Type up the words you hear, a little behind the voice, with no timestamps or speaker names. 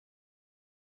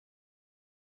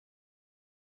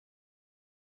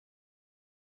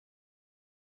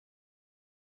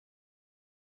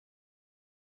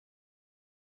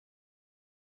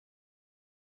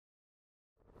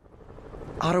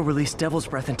Auto-release Devil's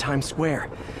Breath in Times Square.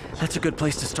 That's a good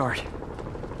place to start.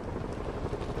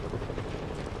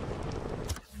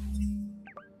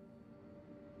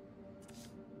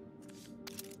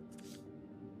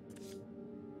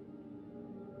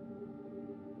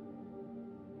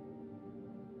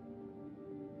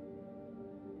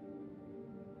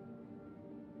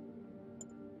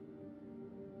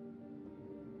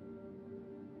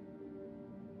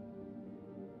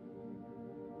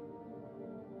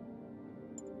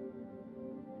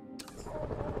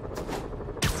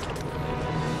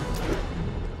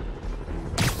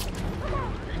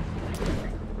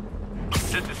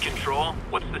 This is Control.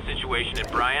 What's the situation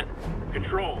at Bryant?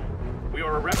 Control. We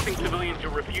are arresting civilians who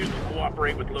refuse to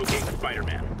cooperate with locating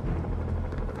Spider-Man.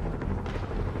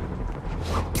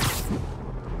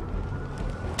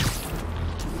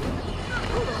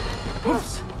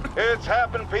 Oops. It's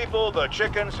happened, people. The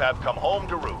chickens have come home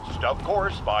to roost. Of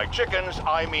course, by chickens,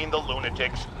 I mean the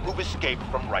lunatics who've escaped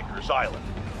from Rikers Island.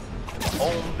 The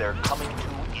home they're coming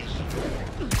to is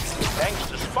thanks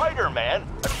to Spider-Man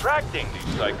attracting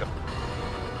these psycho...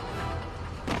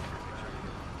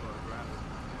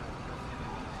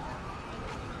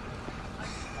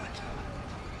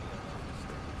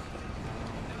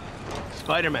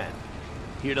 Spider-Man,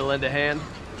 here to lend a hand?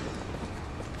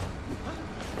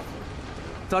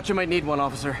 Thought you might need one,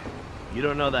 officer. You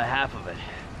don't know the half of it.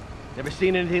 Never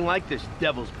seen anything like this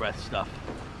Devil's Breath stuff.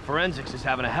 Forensics is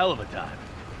having a hell of a time.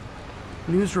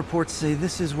 News reports say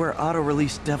this is where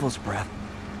auto-released Devil's Breath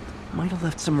might have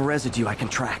left some residue I can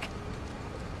track.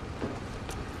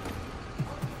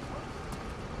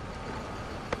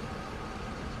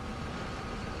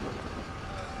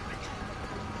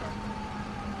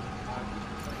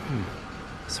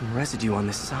 Some residue on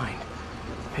this sign.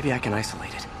 Maybe I can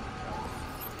isolate it.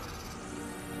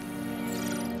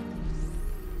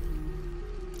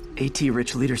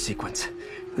 AT-rich leader sequence.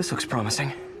 This looks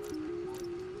promising.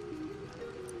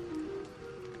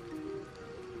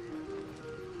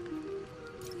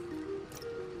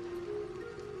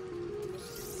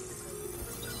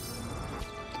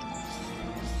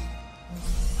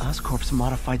 Oscorp's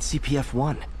modified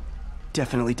CPF-1.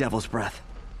 Definitely Devil's Breath.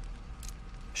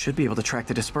 Should be able to track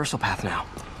the dispersal path now.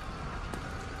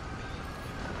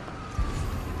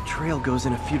 Trail goes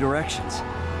in a few directions.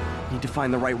 Need to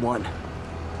find the right one.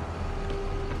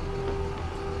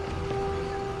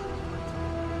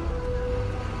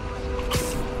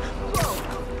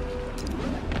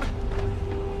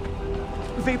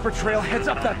 Vapor trail heads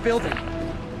up that building.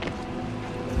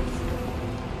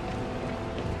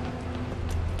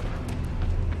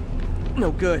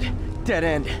 No good. Dead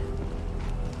end.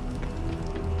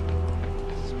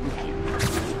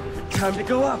 Time to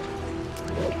go up.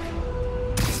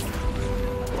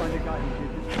 Find a guy who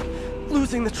did this.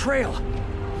 Losing the trail.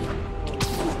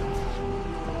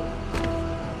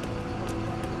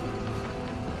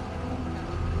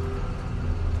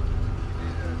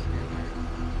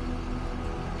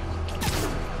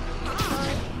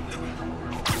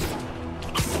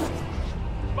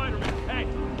 Spider-Man, hey!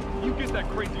 You get that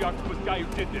crazy octopus guy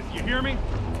who did this, you hear me?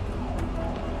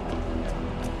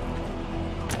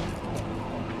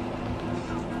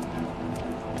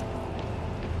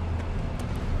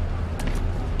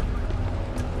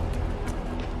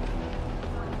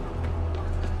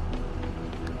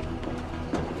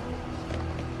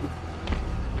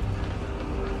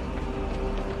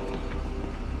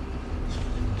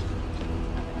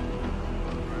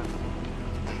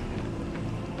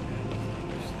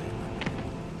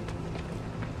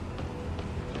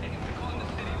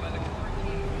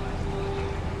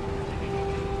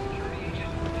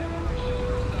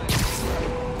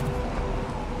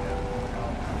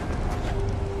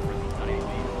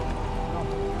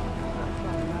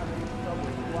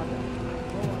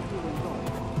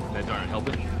 Meds aren't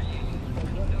helping.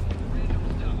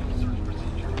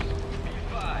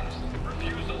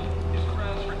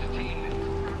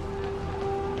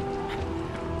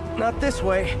 Not this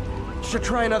way. Should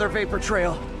try another vapor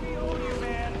trail.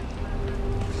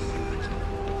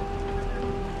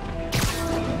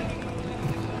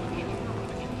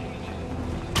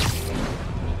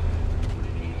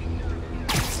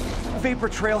 Vapor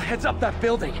trail heads up that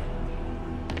building.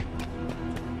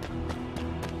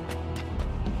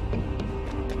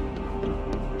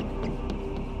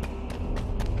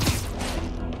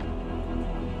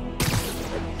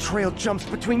 Trail jumps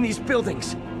between these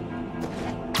buildings.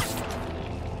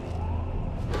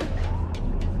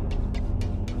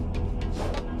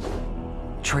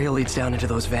 Trail leads down into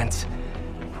those vents.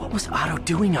 What was Otto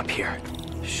doing up here?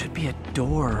 Should be a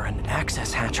door or an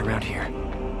access hatch around here.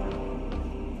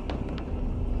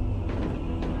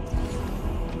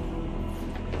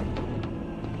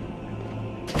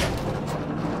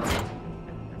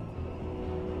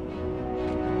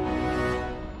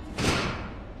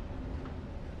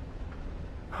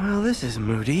 this is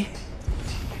moody.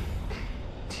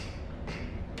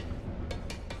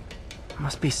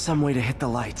 Must be some way to hit the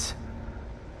lights.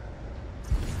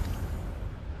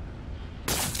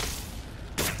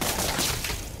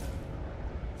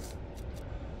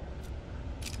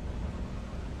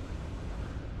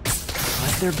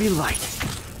 Let there be light.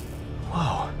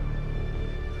 Whoa.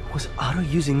 Was Otto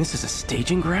using this as a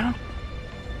staging ground?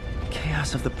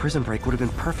 Chaos of the prison break would have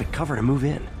been perfect cover to move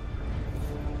in.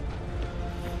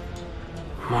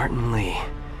 Martin Lee.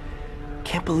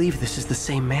 Can't believe this is the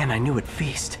same man I knew at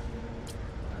Feast.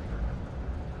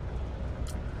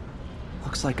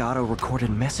 Looks like Otto recorded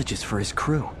messages for his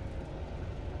crew.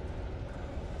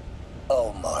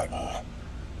 Oh, Martin.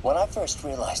 When I first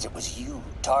realized it was you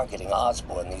targeting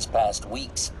Osborn these past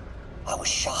weeks, I was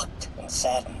shocked and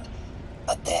saddened.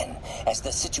 But then, as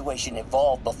the situation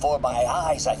evolved before my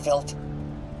eyes, I felt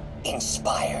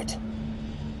inspired.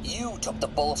 You took the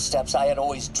bold steps I had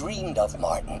always dreamed of,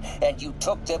 Martin, and you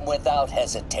took them without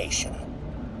hesitation.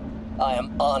 I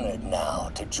am honored now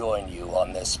to join you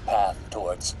on this path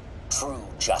towards true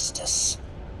justice.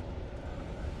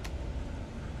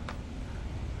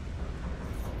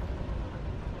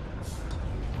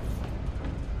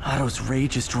 Otto's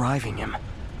rage is driving him.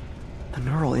 The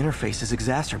neural interface is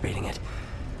exacerbating it,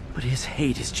 but his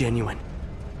hate is genuine.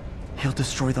 He'll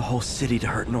destroy the whole city to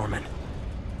hurt Norman.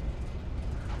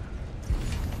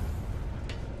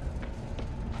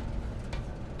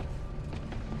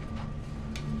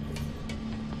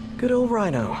 Good old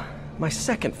Rhino, my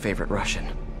second favorite Russian.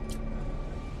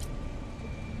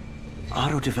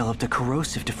 Otto developed a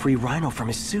corrosive to free Rhino from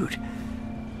his suit.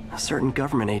 A certain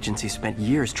government agency spent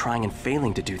years trying and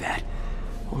failing to do that.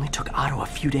 Only took Otto a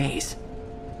few days.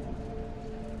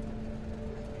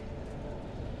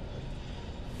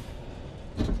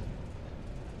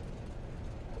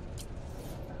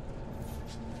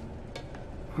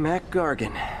 Mac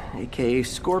Gargan, aka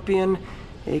Scorpion,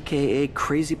 aka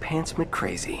Crazy Pants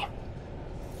McCrazy.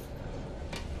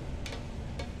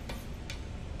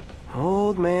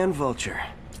 Old man Vulture.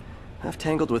 I've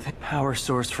tangled with power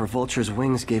source for Vulture's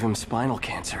wings gave him spinal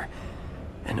cancer.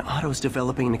 And Otto's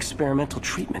developing an experimental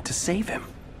treatment to save him.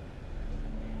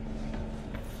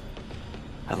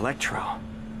 Electro.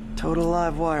 Total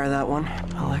live wire, that one.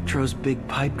 Electro's big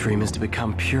pipe dream is to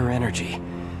become pure energy.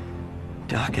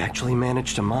 Doc actually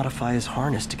managed to modify his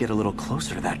harness to get a little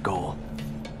closer to that goal.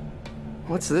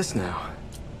 What's this now?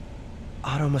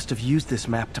 Otto must have used this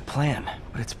map to plan,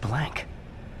 but it's blank.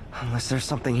 Unless there's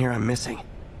something here I'm missing.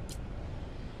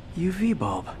 UV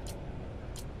bulb.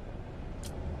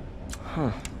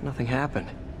 Huh, nothing happened.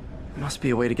 Must be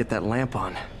a way to get that lamp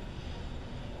on.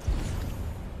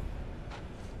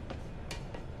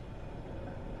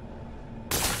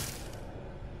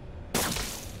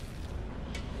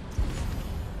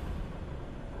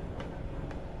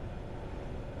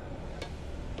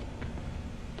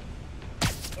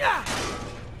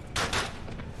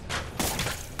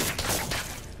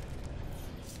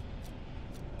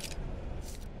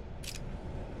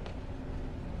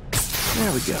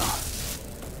 There we go.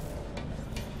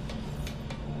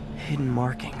 Hidden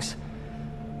markings.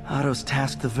 Otto's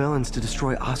tasked the villains to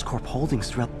destroy Oscorp holdings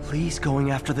throughout. Lee's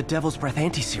going after the Devil's Breath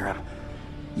anti-serum,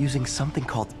 using something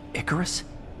called Icarus?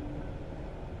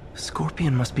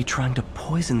 Scorpion must be trying to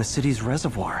poison the city's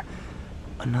reservoir.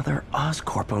 Another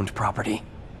Oscorp-owned property.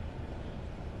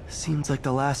 Seems like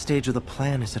the last stage of the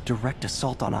plan is a direct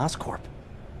assault on Oscorp.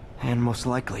 And most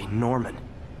likely, Norman.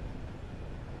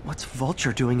 What's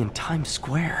Vulture doing in Times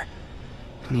Square?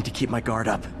 I need to keep my guard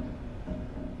up.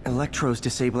 Electro's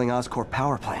disabling Oscorp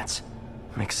power plants.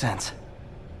 Makes sense.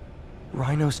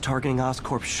 Rhino's targeting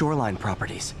Oscorp's shoreline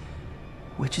properties.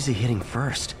 Which is he hitting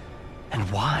first? And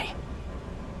why?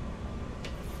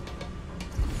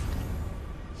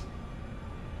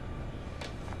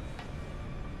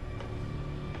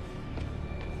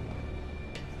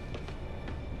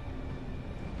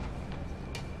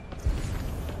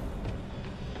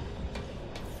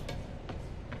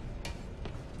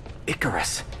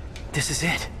 Icarus. This is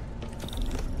it.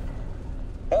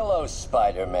 Hello,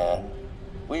 Spider-Man.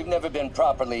 We've never been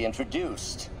properly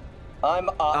introduced. I'm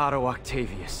Otto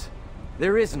Octavius.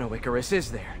 There is no Icarus, is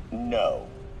there? No.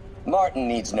 Martin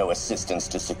needs no assistance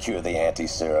to secure the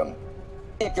anti-serum.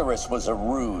 Icarus was a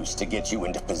ruse to get you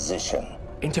into position.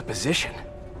 Into position?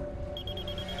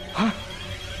 Huh?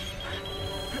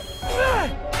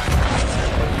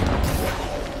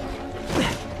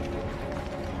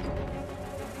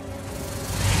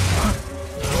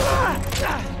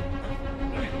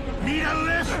 Need a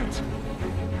lift?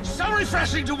 So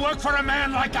refreshing to work for a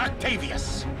man like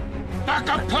Octavius.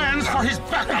 Backup plans for his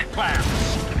backup plans.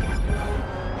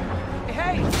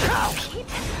 Hey! Pete?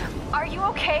 Are you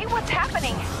okay? What's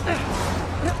happening?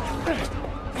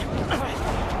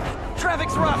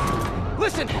 Traffic's rough.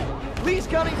 Listen, Lee's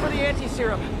gunning for the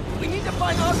anti-serum. We need to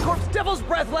find Oscorp's Devil's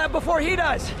Breath lab before he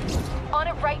does. On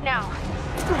it right now.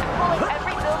 Pulling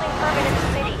every building permit in the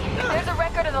city. There's a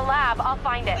record of the lab. I'll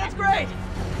find it. That's great.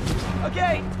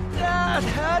 Okay,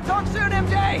 talk soon,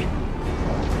 MJ.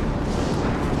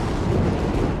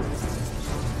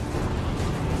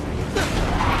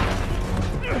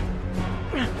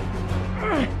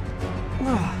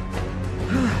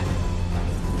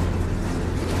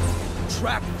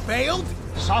 Trap failed?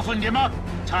 Softened him up.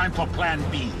 Time for plan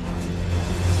B.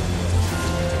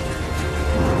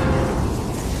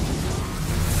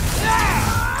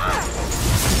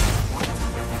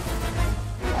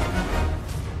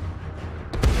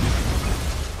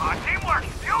 Teamwork's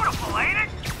beautiful, ain't it?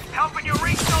 Helping you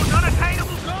reach those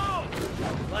unattainable goals!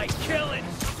 Like killing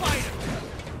Spider-Man.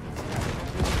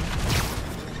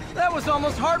 That was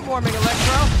almost heartwarming,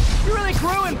 Electro. You really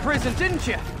grew in prison, didn't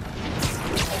you?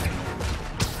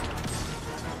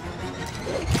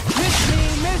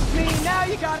 Missed me, now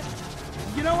you got it.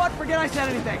 You know what? Forget I said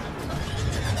anything.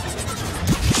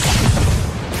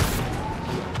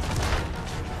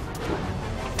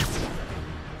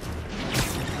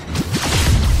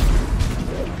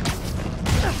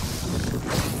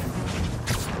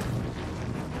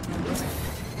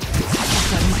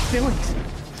 My feelings.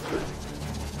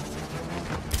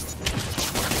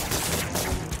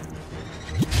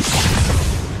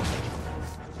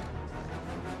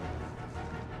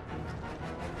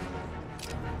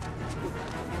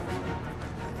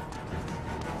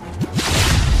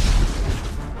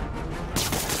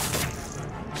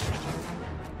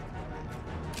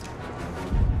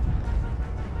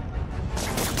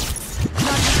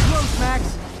 Max,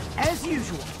 as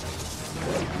usual.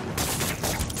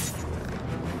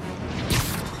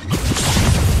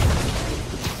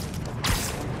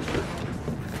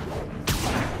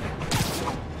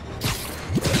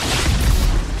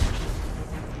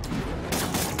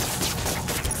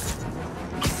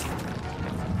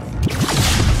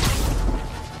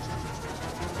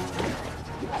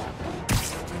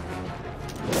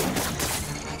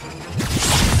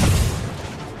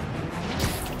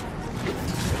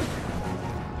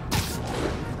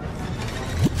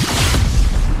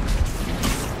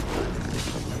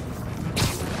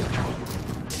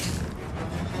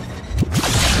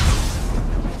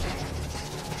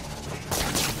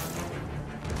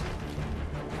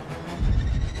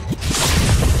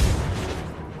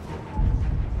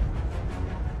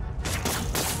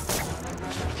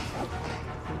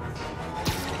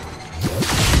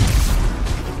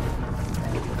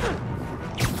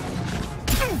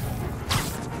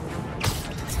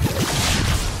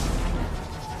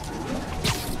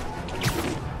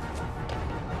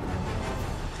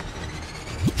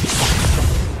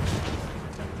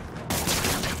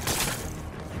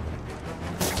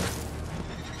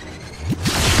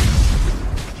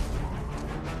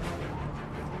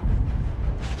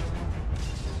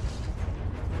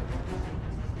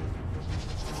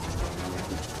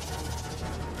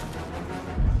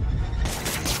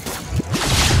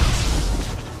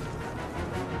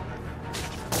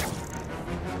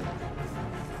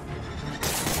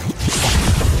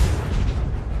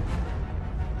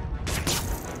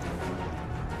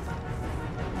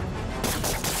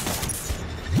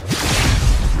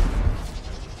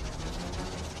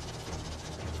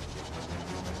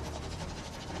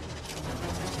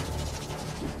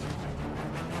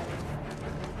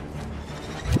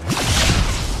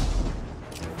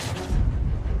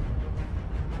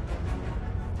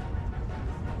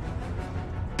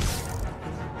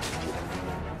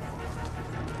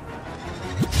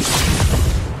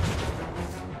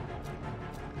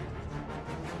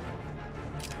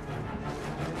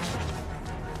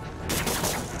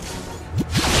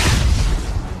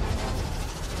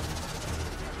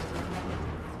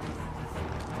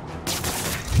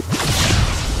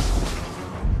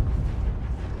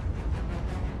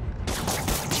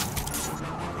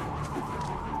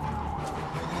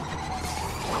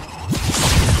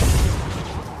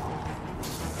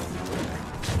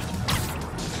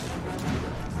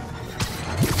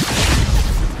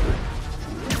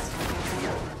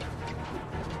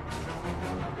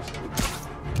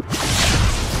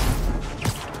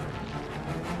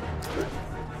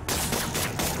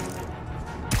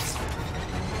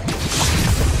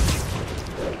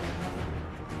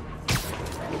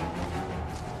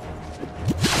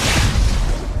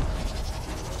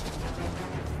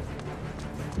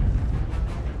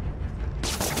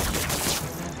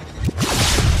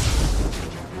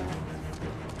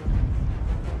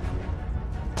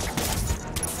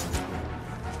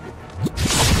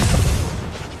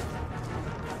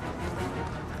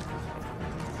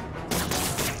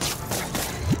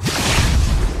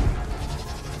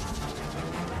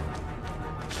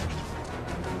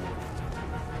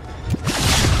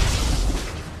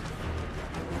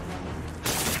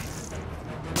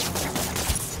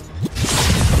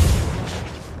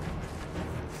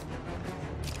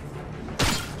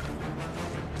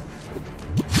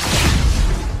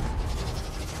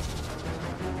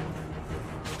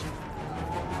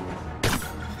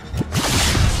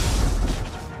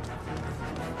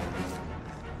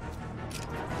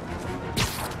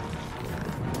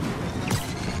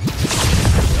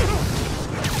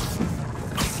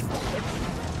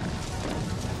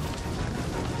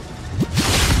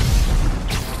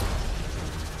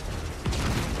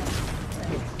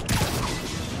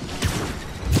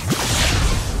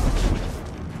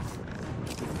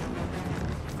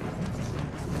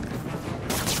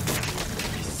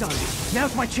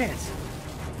 my chance.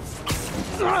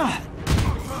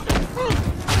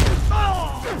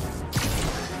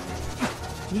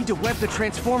 Need to web the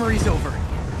transformer he's over.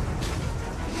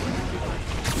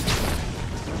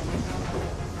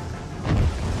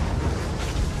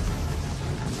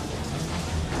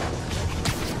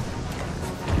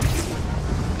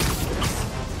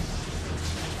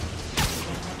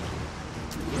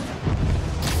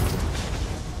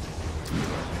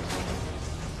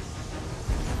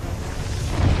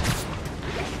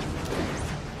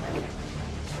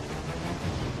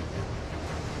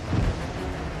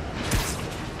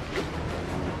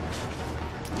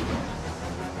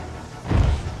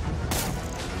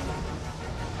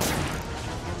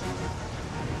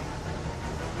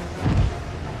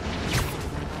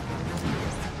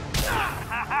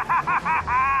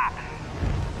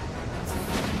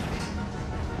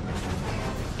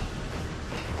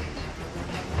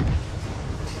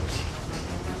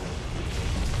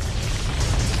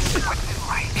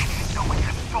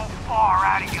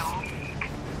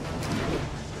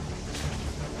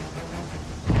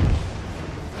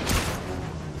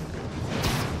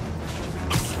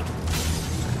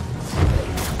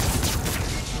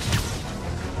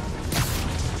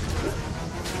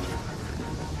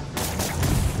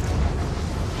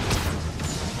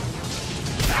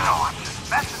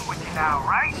 Now,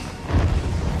 right?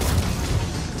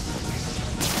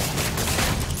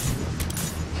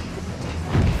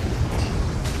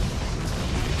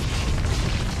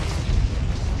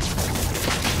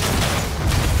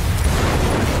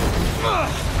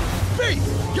 Pete,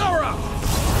 you're up!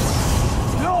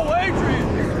 No, Adrian!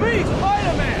 It's me,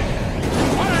 Spider-Man!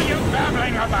 What are you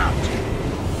babbling about?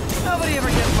 Nobody ever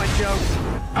gets my jokes.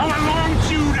 Our long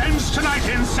feud ends tonight,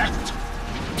 insect!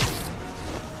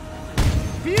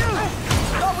 Phew!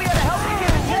 Thought we had a healthy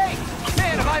give and take!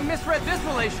 Man, have I misread this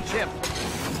relationship!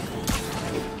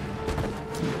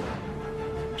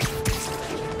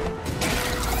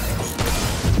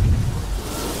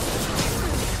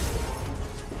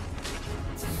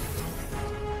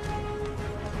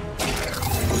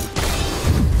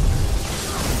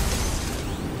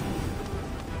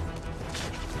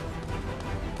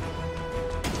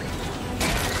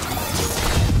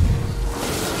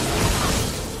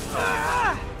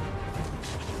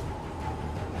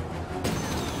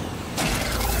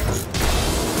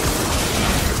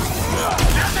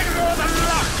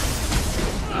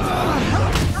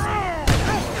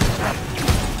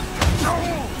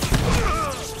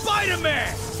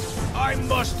 Spider-Man! I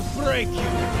must break you!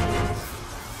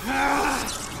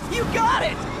 You got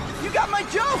it! You got my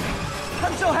joke!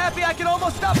 I'm so happy I can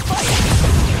almost stop fighting!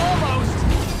 Almost!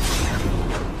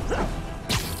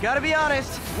 Gotta be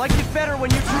honest, liked it better when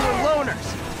you two were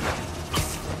loners.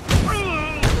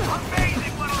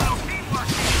 Amazing what a little teamwork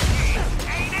is,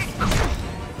 ain't it?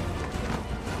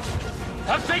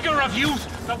 The vigor of youth,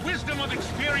 the wisdom of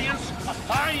experience, a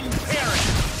fine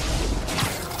parent!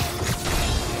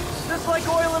 Just like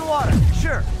oil and water,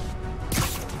 sure.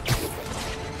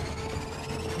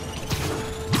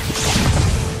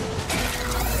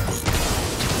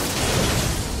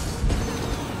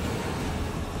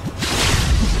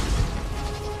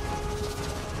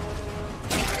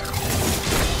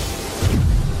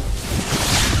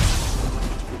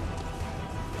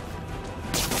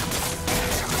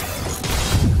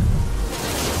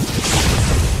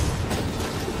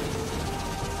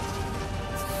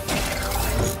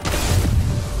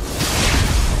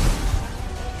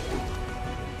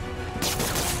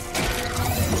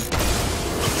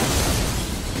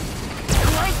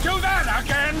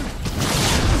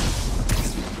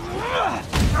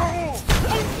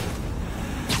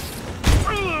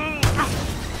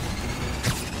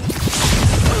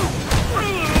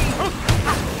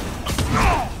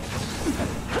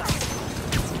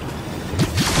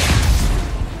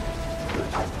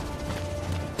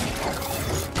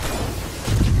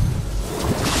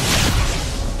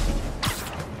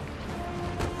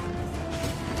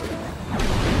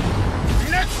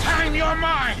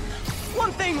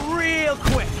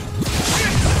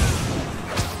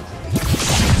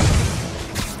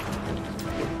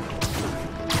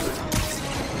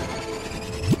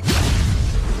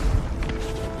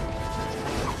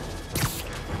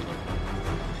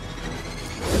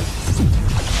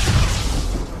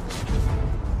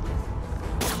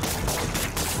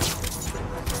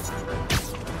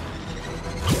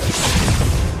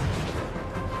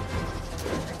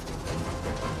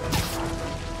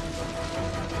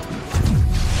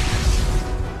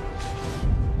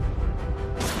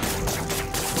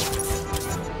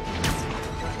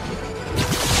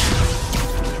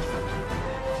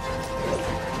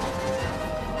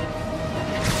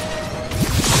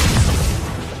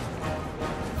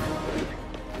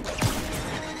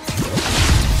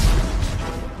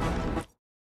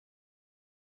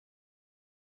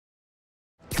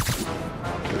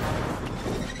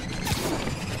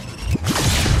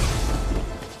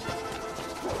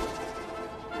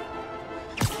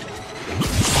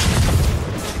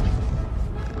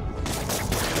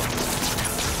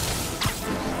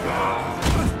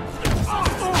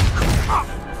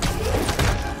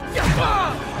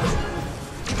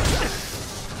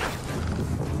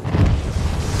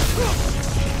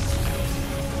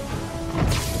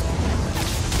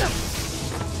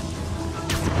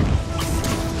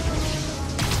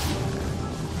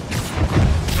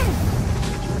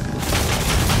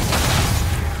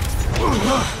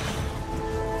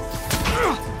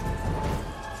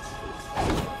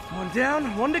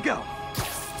 down, one to go.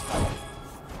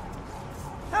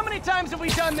 How many times have we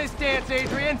done this dance,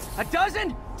 Adrian? A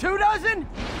dozen? 2 dozen?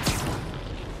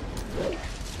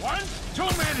 One too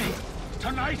many.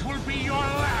 Tonight will be your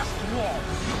last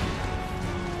waltz.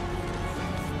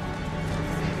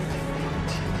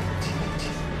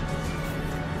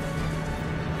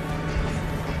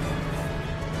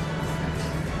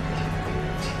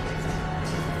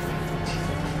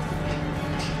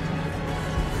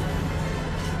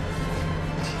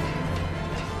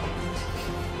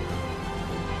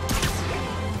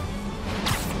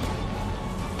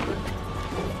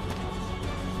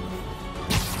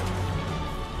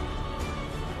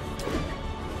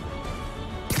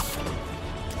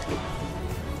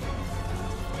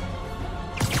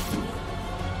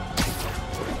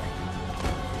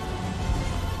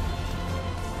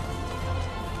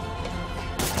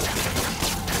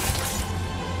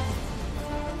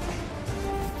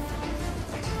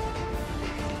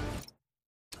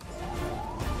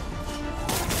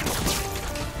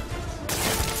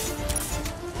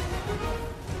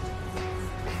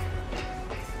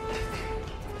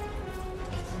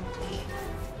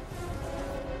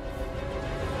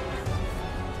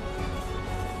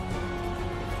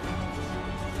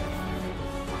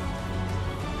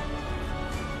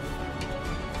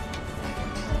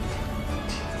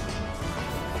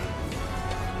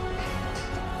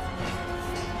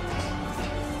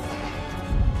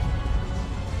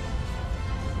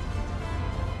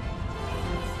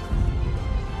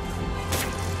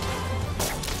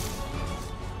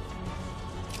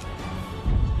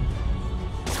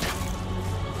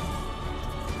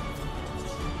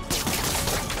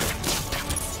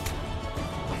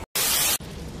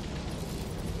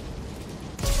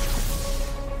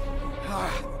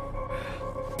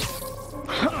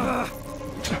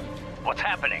 What's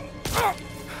happening?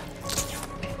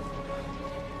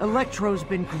 Electro's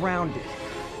been grounded.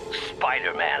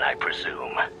 Spider-Man, I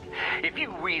presume. If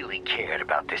you really cared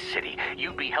about this city,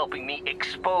 you'd be helping me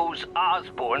expose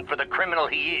Osborn for the criminal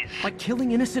he is. By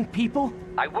killing innocent people?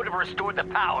 I would have restored the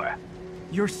power.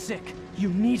 You're sick. You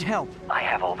need help. I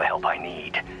have all the help I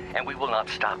need, and we will not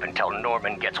stop until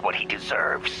Norman gets what he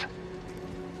deserves.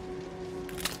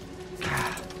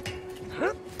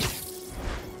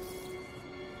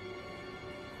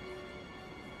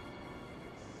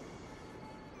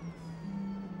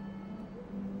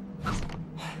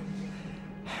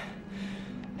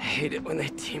 I hate it when they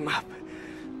team up.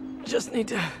 Just need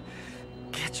to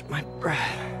catch my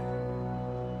breath.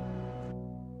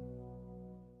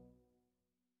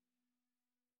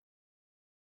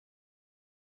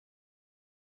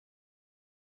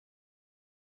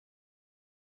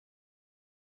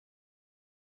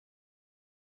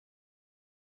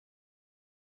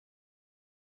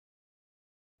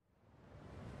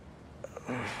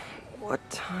 What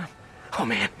time? Oh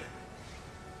man.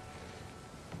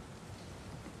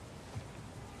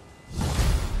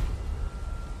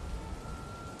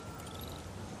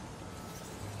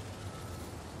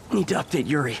 Need to update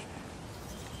Yuri.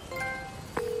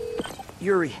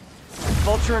 Yuri,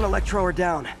 Vulture and Electro are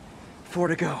down. 4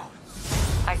 to go.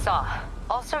 I saw.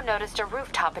 Also noticed a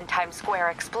rooftop in Times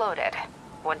Square exploded.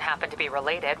 Wouldn't happen to be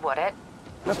related, would it?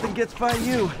 Nothing gets by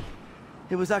you.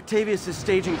 It was Octavius'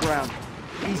 staging ground.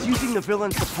 He's using the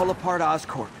villains to pull apart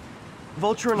Oscorp.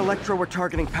 Vulture and Electro were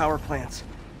targeting power plants.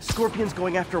 Scorpion's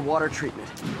going after water treatment.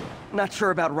 Not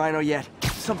sure about Rhino yet.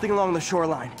 Something along the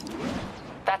shoreline.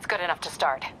 That's good enough to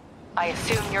start. I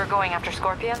assume you're going after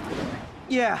Scorpion?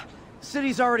 Yeah.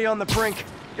 City's already on the brink.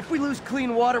 If we lose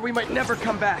clean water, we might never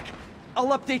come back.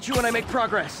 I'll update you when I make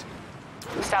progress.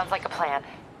 Sounds like a plan.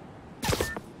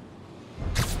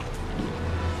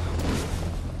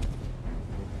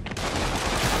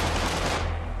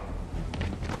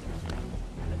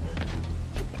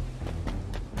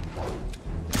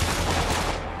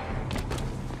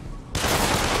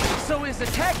 So is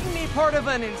attacking me part of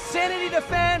an insanity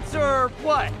defense, or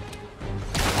what?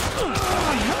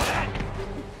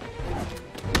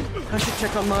 I should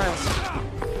check on Miles.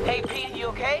 Hey, Pete, you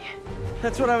okay?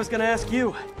 That's what I was gonna ask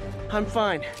you. I'm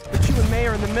fine, but you and May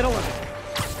are in the middle of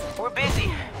it. We're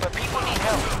busy, but people need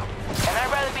help. And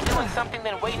I'd rather be doing something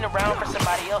than waiting around for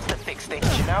somebody else to fix things,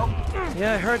 you know?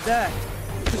 Yeah, I heard that.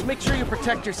 Just make sure you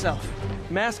protect yourself.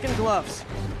 Mask and gloves.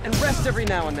 And rest every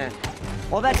now and then.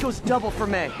 Well, that goes double for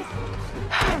May.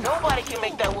 Nobody can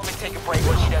make that woman take a break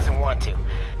when she doesn't want to.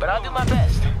 But I'll do my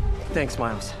best. Thanks,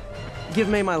 Miles. Give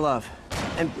May my love.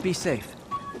 And be safe.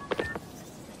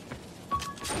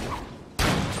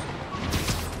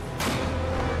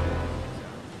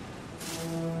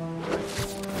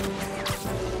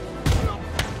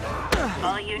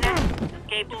 All units,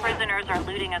 Escaped prisoners are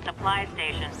looting a supply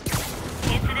station.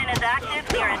 Incident is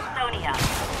active near Estonia.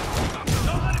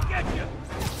 Don't let him get you!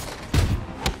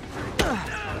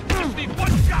 Just need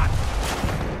one shot!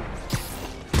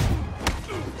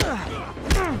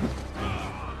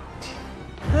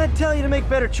 I'd tell you to make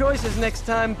better choices next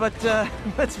time, but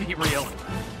let's be real.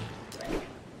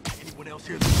 Anyone else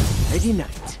here? Lady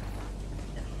Knight.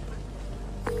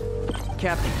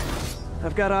 Captain,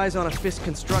 I've got eyes on a Fisk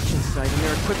construction site and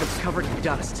their equipment's covered in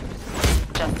dust.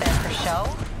 Just there for show?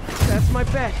 That's my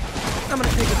bet. I'm gonna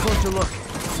take a closer look.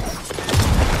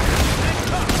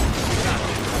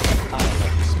 I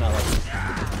like the smell of it.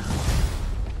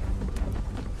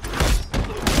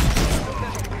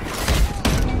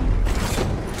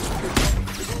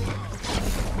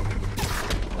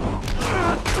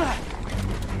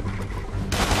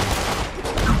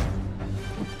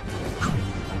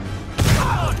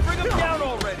 Bring him down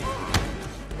already!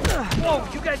 Whoa,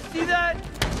 you guys see that?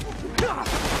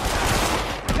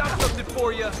 Got something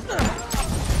for you.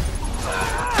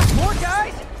 More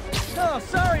guys? Oh,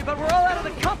 sorry, but we're all out of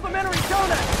the complimentary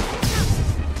donut.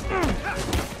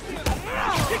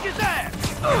 Kick his ass!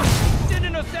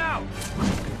 Sending us out!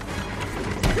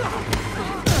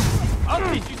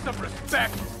 I'll teach you some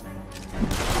respect!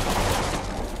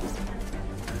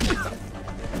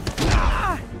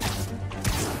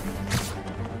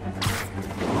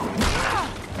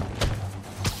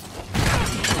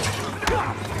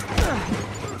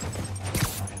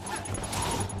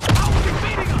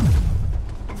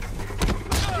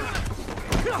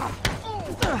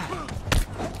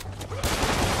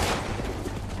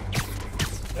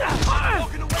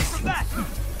 Walking away from that!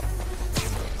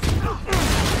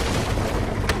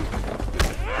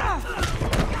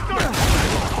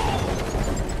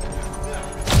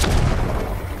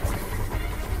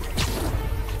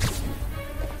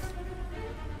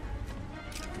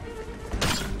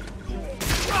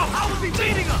 How is he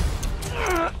beating him?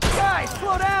 Guys,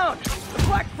 slow down! The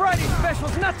Black Friday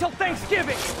special's not till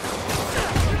Thanksgiving!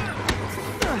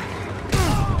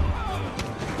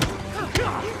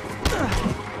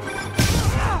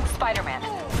 Spider-Man,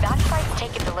 that site's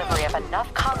taken delivery of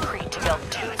enough concrete to build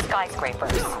 2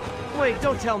 skyscrapers. Wait,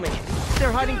 don't tell me.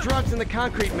 They're hiding drugs in the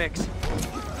concrete mix.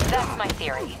 That's my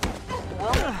theory.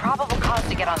 We'll need probable cause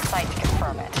to get on site to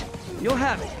confirm it. You'll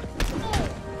have it.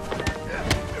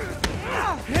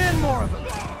 And more of them.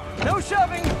 No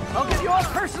shoving. I'll give you all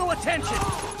personal attention.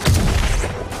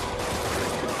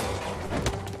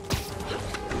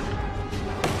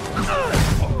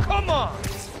 Oh, come on!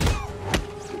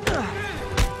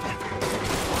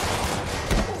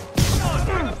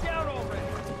 Bring him down already!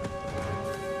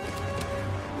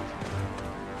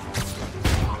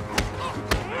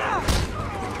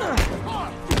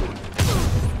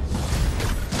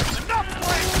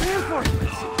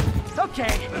 Reinforcements.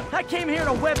 Okay, I came here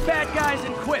to web bad guys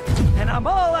and quips, and I'm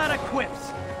all out of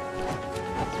quips.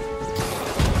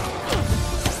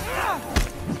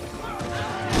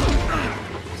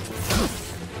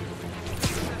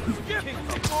 Get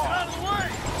out of the way!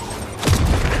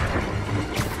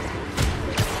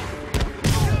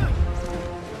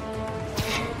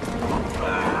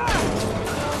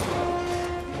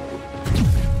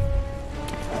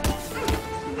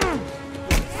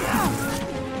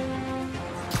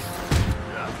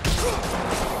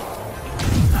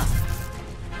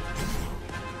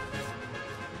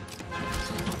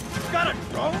 Got a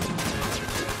drone?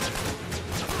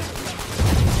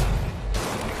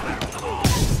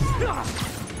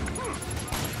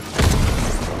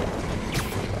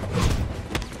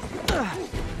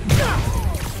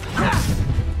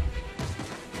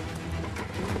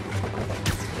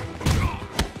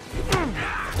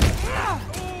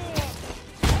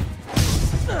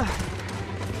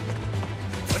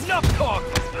 Enough talk!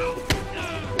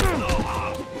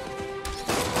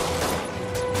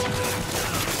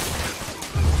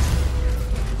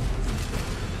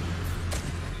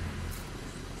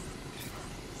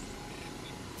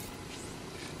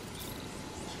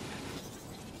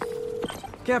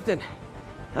 Captain,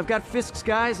 I've got Fisk's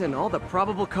guys and all the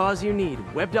probable cause you need,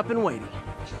 webbed up and waiting.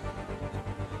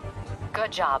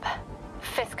 Good job.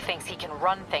 Fisk thinks he can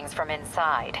run things from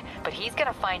inside, but he's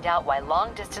gonna find out why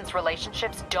long-distance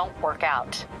relationships don't work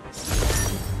out.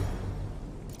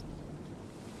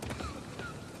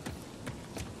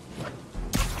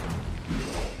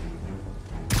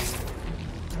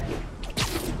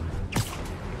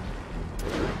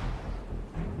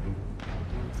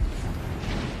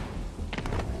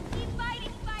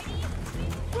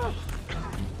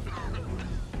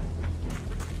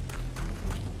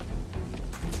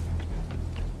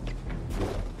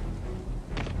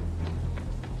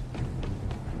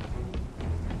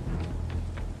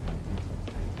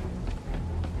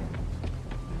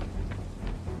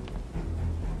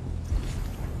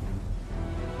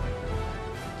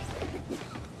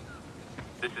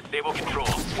 Stable control.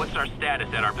 What's our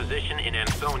status at our position in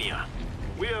Ansonia?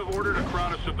 We have ordered a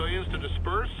crowd of civilians to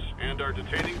disperse and are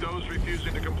detaining those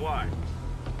refusing to comply.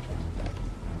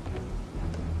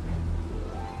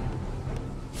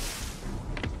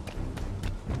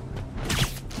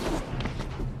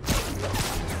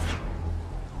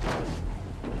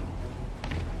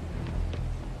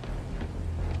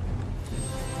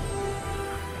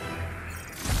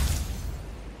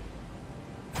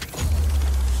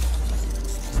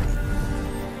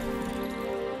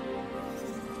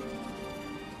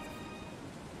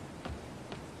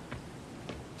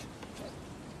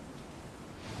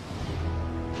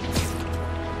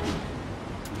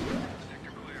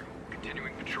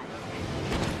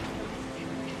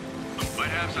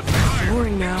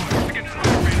 Boring now. We need to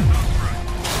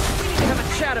have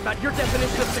a chat about your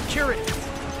definition of security.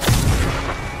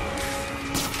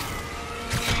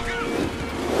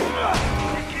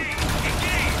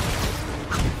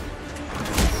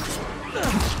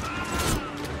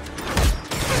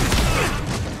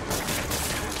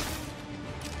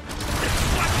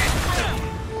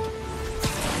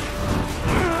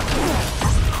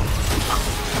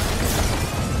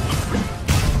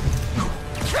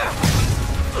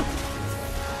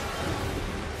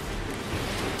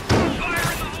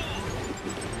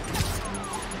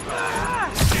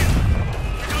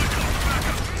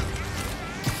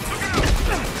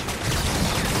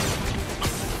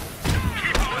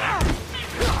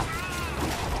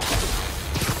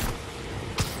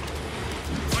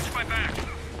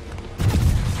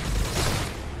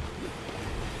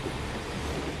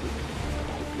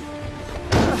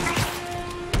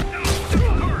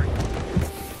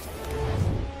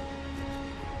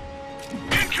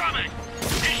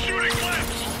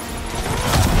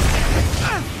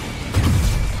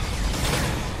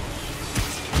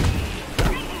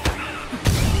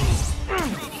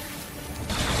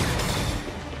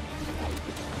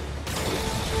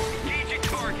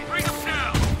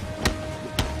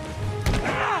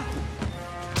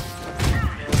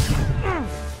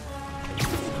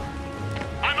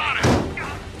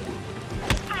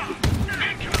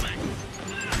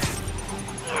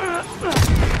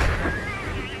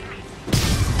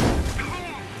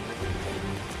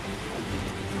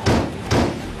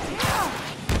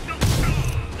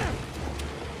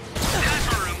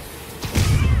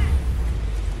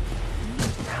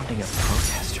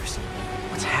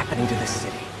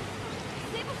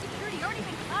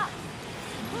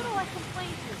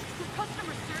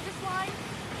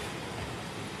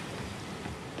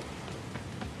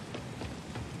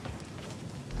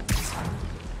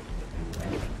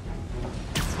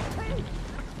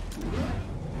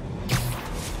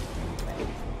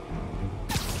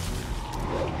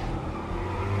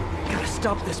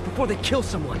 Stop this before they kill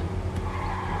someone. You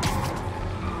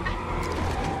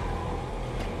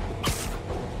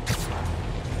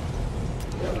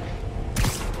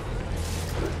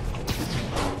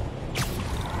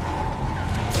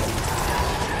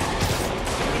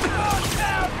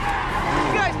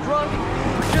guys drunk?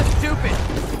 Or just stupid?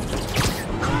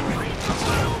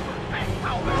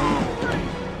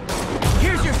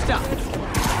 Here's your stuff.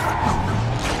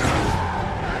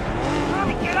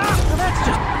 Get up! Well, that's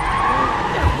just...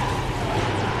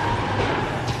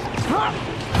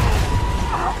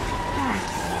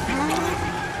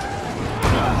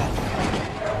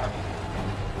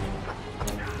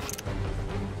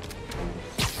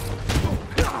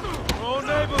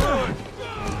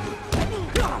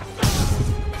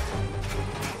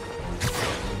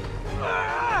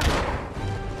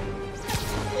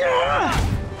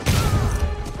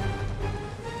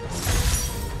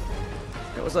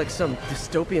 That was like some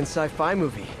dystopian sci-fi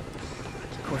movie.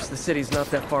 Of course, the city's not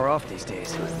that far off these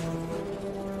days.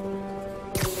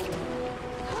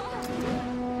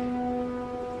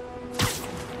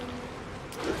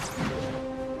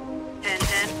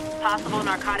 10-10, possible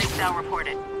narcotic cell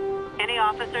reported. Any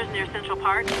officers near Central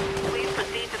Park, please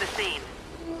proceed to the scene.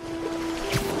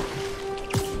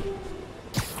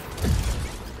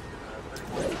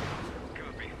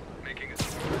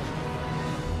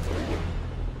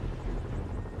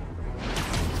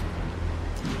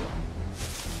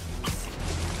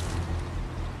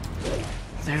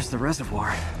 There's the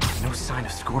reservoir. No sign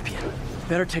of Scorpion.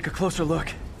 Better take a closer look.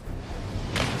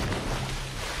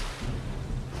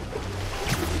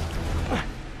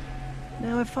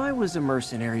 Now, if I was a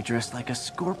mercenary dressed like a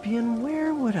Scorpion,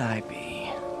 where would I be?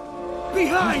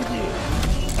 Behind you!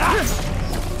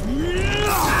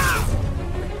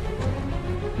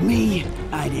 Me,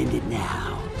 I'd end it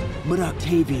now. But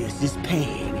Octavius is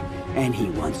paying, and he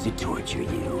wants to torture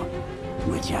you,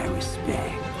 which I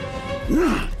respect.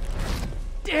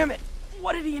 Damn it!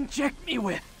 What did he inject me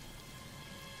with?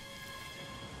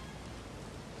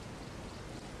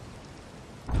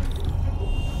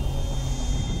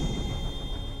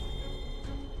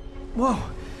 Whoa.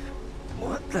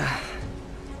 What the...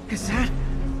 Is that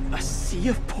a sea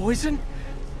of poison?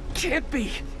 Can't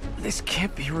be. This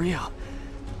can't be real.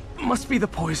 Must be the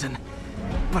poison.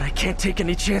 But I can't take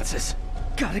any chances.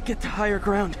 Gotta get to higher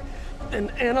ground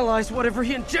and analyze whatever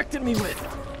he injected me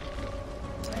with.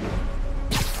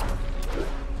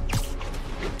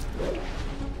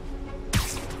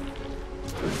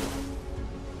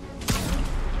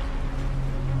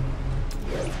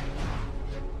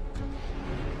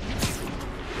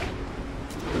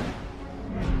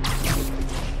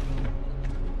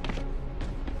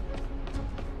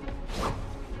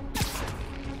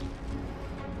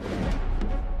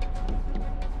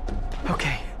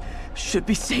 Should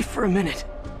be safe for a minute.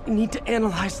 Need to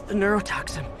analyze the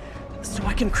neurotoxin so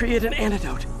I can create an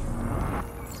antidote.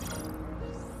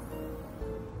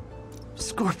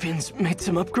 Scorpions made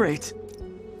some upgrades.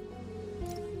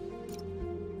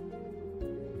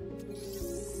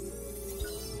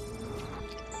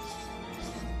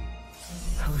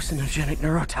 Hallucinogenic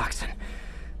neurotoxin.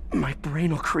 My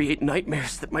brain will create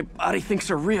nightmares that my body thinks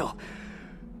are real.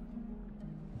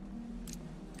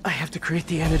 I have to create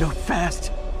the antidote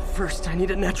fast. First, I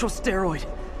need a natural steroid.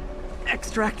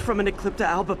 Extract from an Eclipta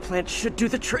alba plant should do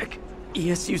the trick.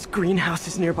 ESU's greenhouse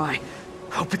is nearby.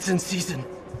 Hope it's in season.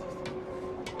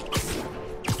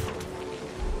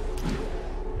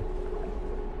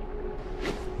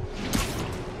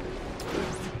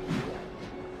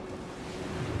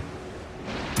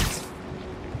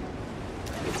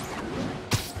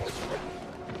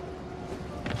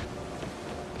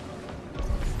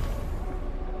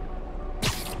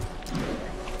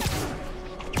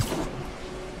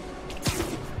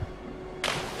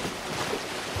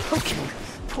 Okay,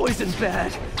 poison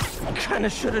bad. Kinda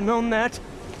should have known that.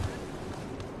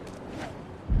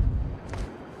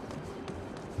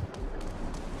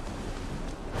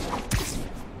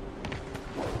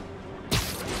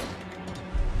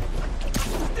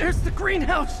 There's the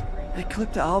greenhouse!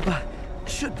 Eclipta alba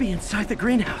should be inside the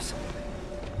greenhouse.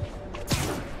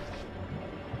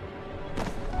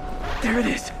 There it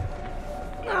is.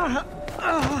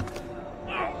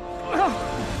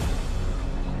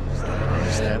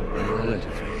 That neural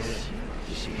interface.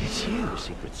 You see, it's you,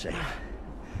 Secret Safe.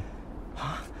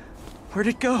 Huh? Where'd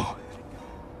it go?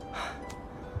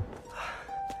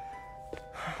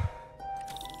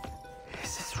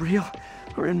 Is this real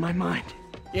or in my mind?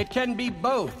 It can be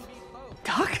both.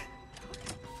 Doc?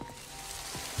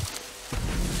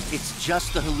 It's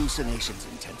just the hallucinations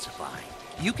intensifying.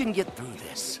 You can get through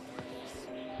this.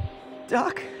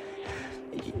 Doc?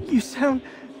 You sound...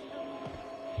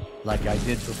 Like I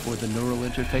did before the neural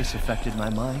interface affected my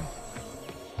mind?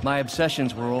 My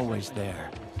obsessions were always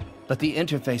there, but the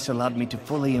interface allowed me to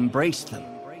fully embrace them.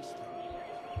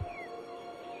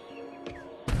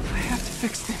 I have to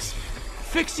fix this.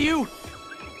 Fix you!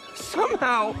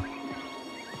 Somehow!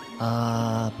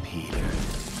 Ah, Peter.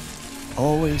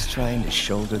 Always trying to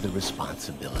shoulder the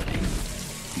responsibility,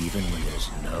 even when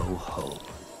there's no hope.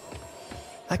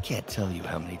 I can't tell you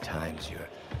how many times your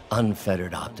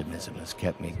unfettered optimism has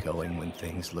kept me going when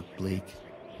things look bleak.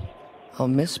 I'll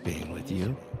miss being with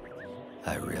you.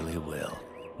 I really will.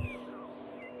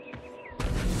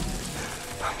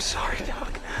 I'm sorry,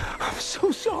 Doc. I'm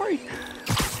so sorry.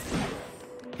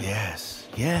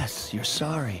 Yes, you're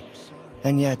sorry.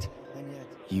 And yet,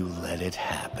 you let it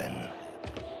happen.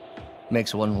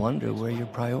 Makes one wonder where your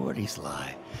priorities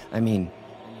lie. I mean,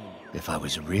 if I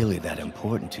was really that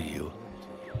important to you,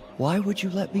 why would you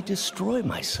let me destroy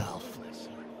myself?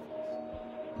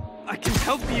 I can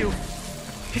help you.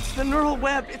 It's the neural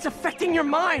web. It's affecting your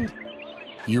mind.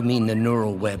 You mean the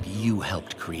neural web you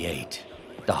helped create?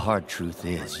 The hard truth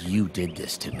is, you did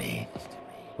this to me.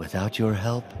 Without your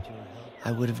help,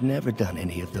 I would have never done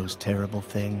any of those terrible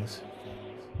things.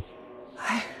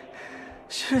 I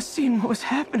should have seen what was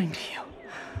happening to you.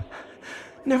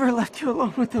 Never left you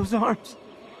alone with those arms.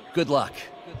 Good luck.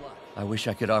 I wish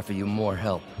I could offer you more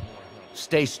help.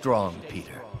 Stay strong,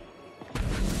 Peter.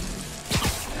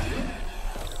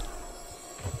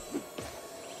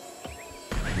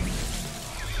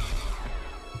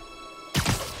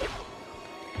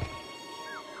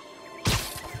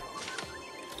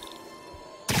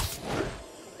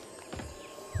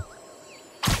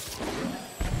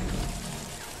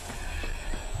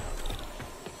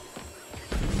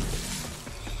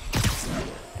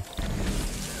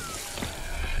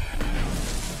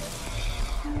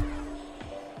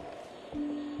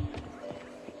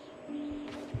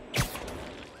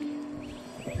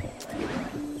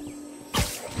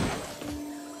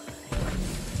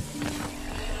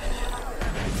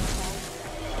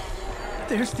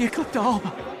 There's the Ecliptalba.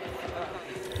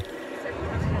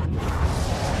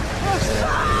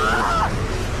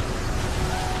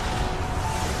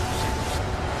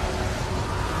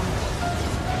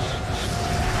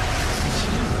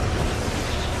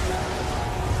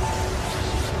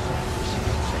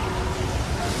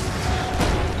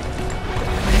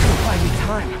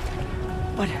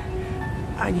 But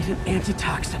I need an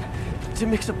antitoxin to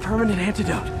mix a permanent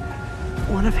antidote.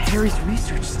 One of Harry's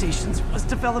research stations was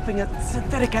developing a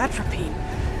synthetic atropine.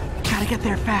 Gotta get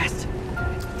there fast.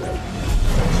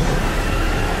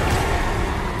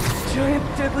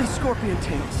 Giant deadly scorpion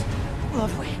tails.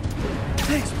 Lovely.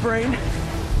 Thanks, Brain.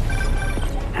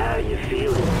 How you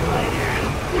feeling, Spider?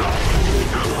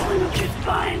 Crawling just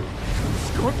fine.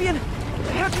 Scorpion?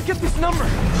 How'd you get this number?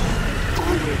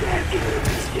 Always asking the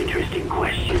most interesting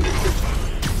questions.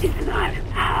 It's not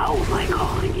how am I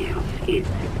calling you, it's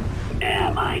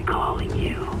am I calling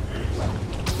you?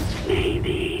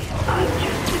 Maybe I'm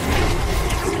just the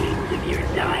screams of your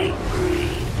dying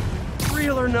brain.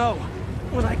 Real or no,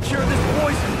 when I cure this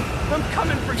poison, I'm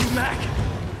coming for you, Mac.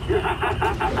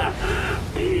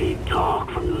 Big talk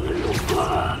from the little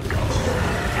bug.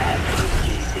 Have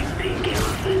chasing pink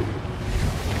elephant.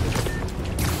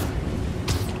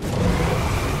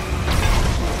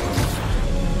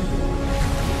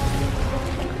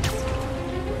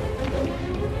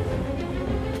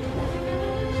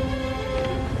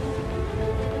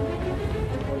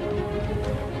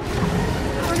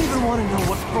 I want to know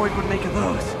what Freud would make of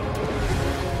those.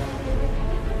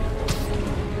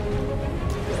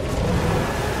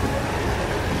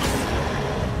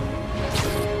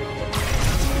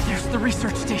 There's the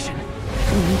research station.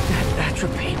 We need that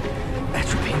atropine.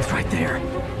 Atropine's right there.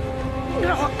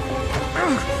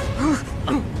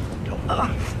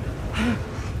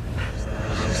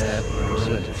 Is that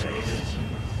person?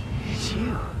 It's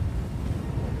you.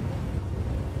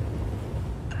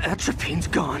 Atropine's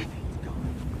gone.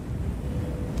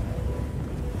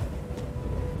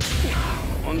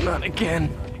 Oh, not again.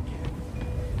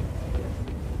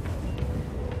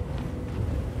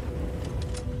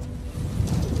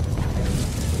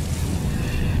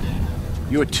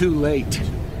 You're too late.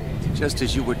 Just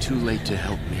as you were too late to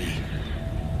help me.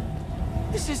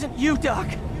 This isn't you, Doc.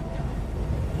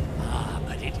 Ah,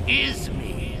 but it is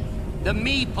me. The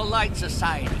me polite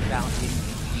society found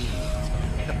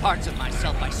inconvenient. The parts of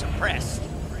myself I suppressed.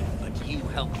 But you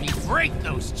helped me break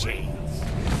those chains.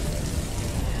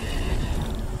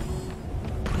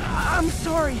 I'm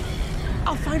sorry.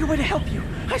 I'll find a way to help you.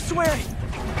 I swear it.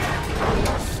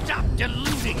 Stop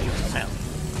deluding yourself.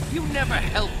 You never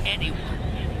help anyone.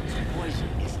 Poison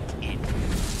isn't it.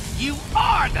 You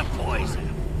are the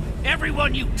poison.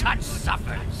 Everyone you touch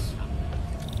suffers.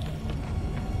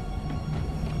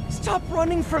 Stop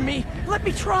running from me. Let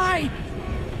me try.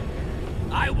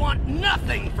 I want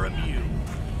nothing from you.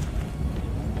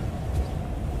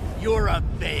 You're a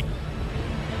babe.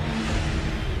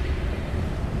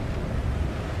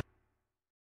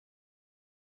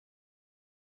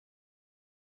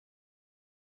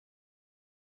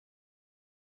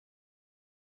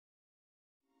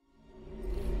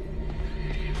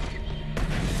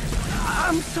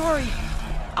 I'm sorry.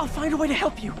 I'll find a way to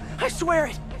help you. I swear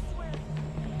it.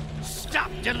 Stop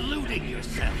deluding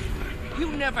yourself.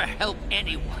 You never help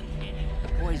anyone.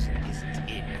 Poison isn't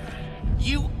in you.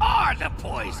 You are the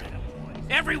poison.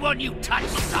 Everyone you touch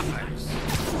suffers.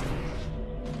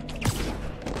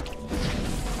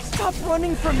 Stop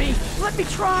running from me. Let me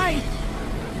try.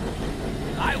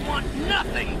 I want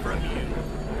nothing from you.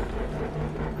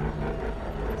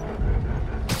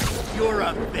 You're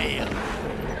a failure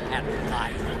at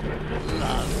life,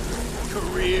 love,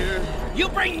 career. You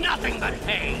bring nothing but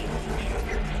pain.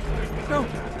 No,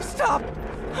 stop.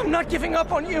 I'm not giving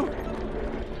up on you.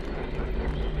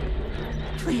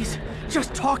 Please,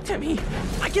 just talk to me.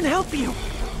 I can help you.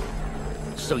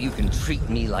 So you can treat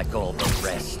me like all the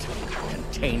rest.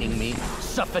 Containing me,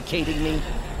 suffocating me.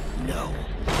 No,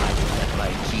 I let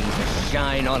my genius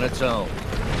shine on its own.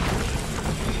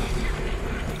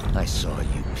 I saw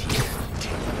you, Peter,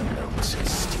 taking notes and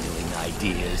stealing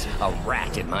ideas, a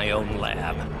rat in my own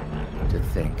lab. To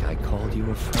think I called you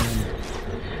a friend.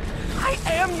 I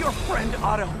am your friend,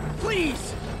 Otto.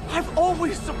 Please. I've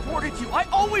always supported you. I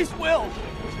always will.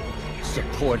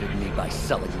 Supported me by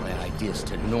selling my ideas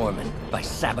to Norman, by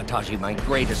sabotaging my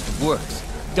greatest works.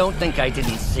 Don't think I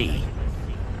didn't see.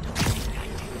 Don't think I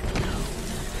didn't know.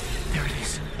 There it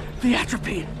is. The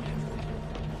atropine.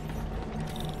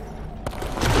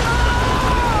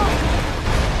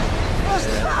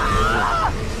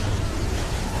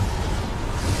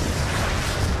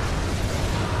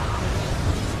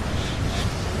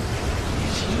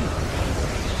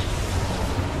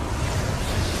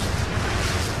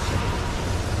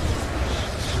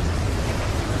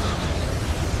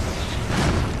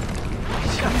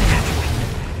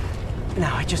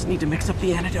 I just need to mix up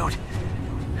the antidote.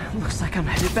 Looks like I'm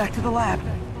headed back to the lab.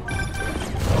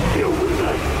 You're with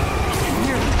us.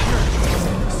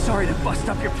 Here. Sorry to bust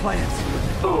up your plans.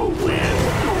 Oh,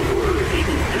 well, don't worry.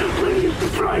 Plenty of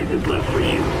surprises left for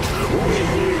you. We'll be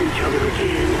seeing each other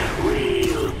again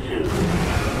real soon.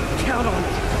 Count on it.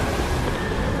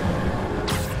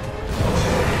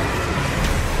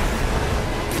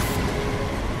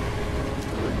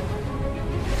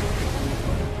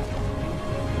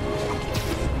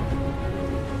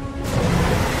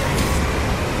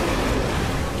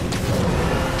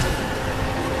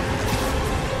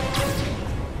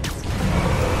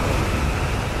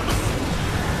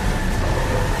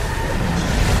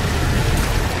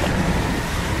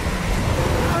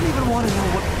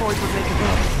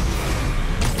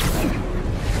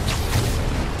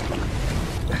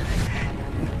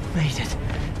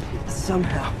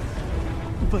 Somehow.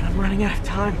 But I'm running out of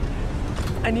time.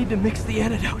 I need to mix the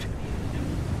antidote.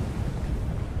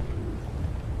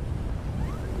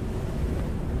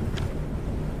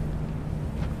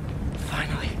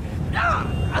 Finally.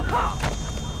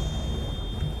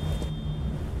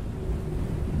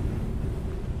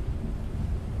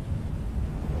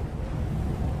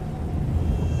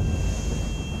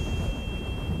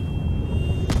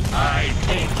 I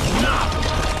think not.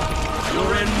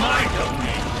 You're in my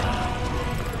domain.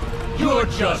 You're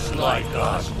just like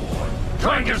Osborn,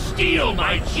 trying to steal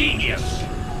my genius.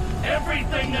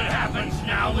 Everything that happens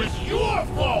now is your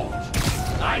fault.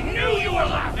 I knew you were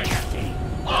laughing at me.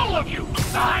 All of you,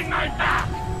 behind my back.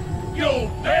 You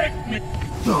begged me.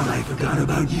 Thought I forgot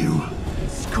about you.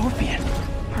 Scorpion,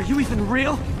 are you even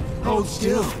real? Hold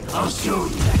still. I'll show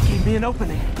you. That gave me an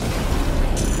opening.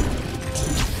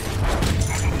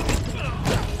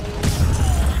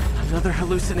 Another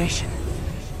hallucination.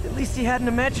 At least he had an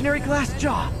imaginary glass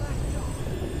jaw.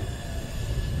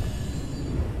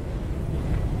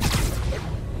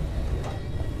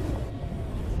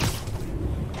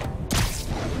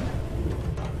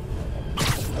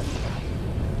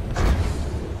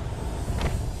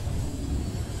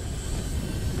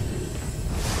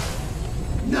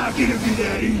 Not gonna be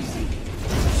that easy.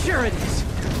 Sure it is.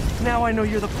 Now I know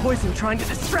you're the poison trying to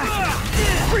distract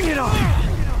me. Bring it on!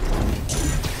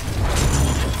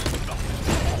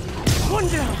 One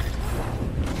down!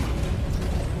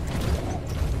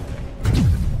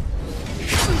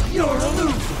 You're a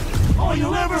loser! All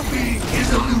you'll ever be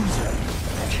is a loser!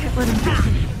 Can't let him get to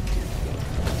me.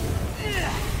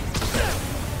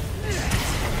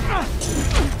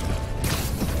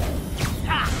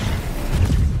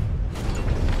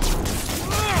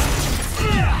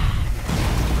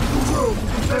 The world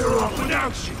would be better off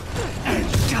without you! And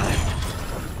time!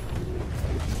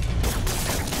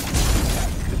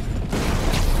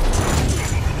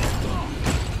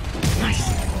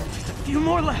 Few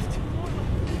more left.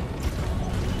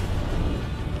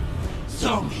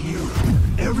 Some hero.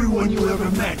 Everyone you ever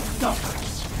met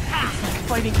suffers. It's like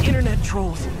fighting internet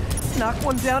trolls. Knock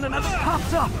one down, another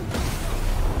pops up.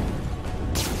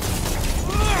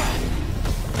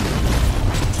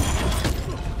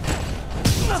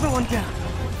 Another one down.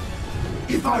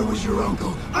 If I was your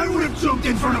uncle, I would have jumped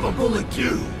in front of a bullet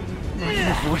too. My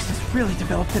inner voice has really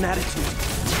developed an attitude.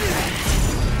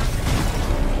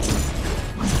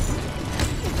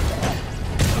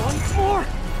 More!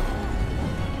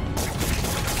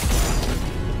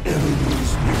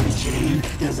 Everyone's Mary Jane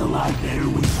does a lot better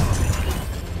with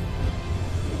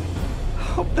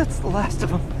Hope that's the last of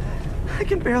them. I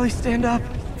can barely stand up.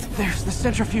 There's the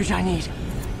centrifuge I need.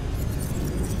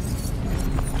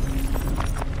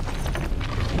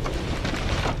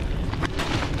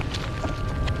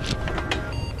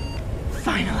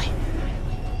 Finally.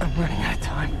 I'm running out of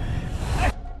time.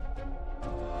 I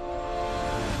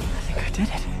think I did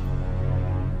it.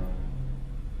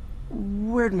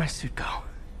 Where'd my suit go?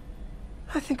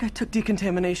 I think I took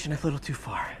decontamination a little too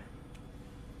far.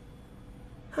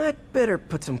 I'd better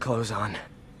put some clothes on.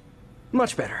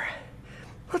 Much better.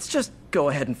 Let's just go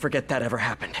ahead and forget that ever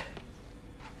happened.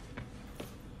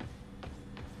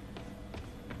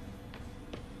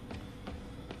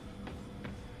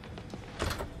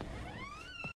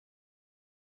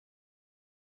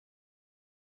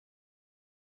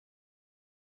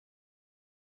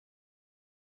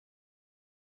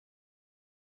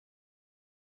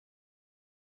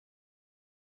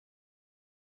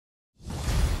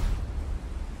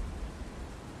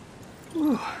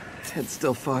 Ooh, head's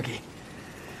still foggy.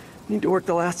 Need to work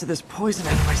the last of this poison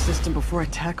out of my system before I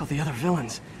tackle the other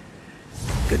villains.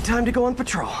 Good time to go on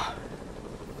patrol.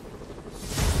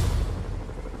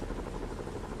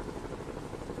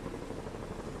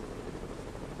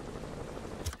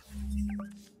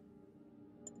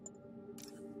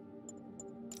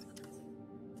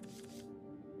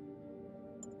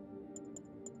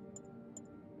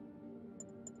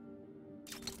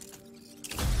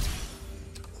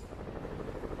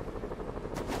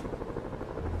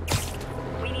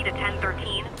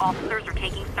 Officers are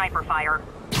taking sniper fire.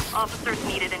 Officers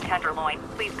needed in Tenderloin.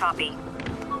 Please copy.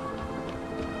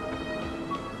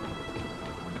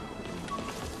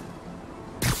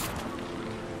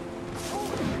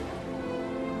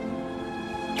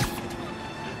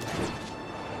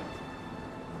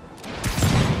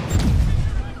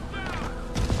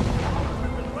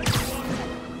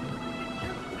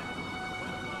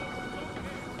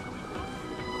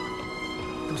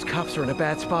 Those cops are in a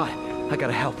bad spot. I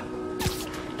gotta help.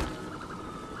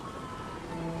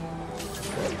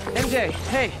 MJ,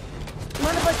 hey.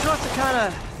 Mind if I toss a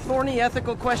kinda thorny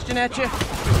ethical question at you?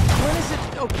 When is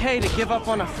it okay to give up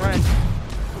on a friend?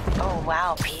 Oh,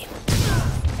 wow, Pete.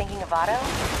 Thinking of Otto?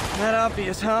 That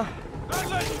obvious, huh?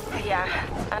 Yeah,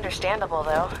 understandable,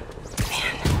 though.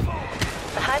 Man.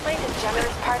 The high-minded,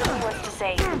 generous part of me wants to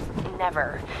say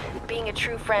never. Being a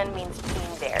true friend means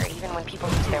being there, even when people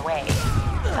lose their way.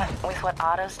 But with what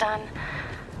Otto's done,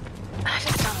 I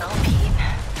just don't know, Pete.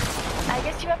 I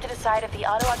guess you have to decide if the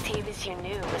Otto Octavius you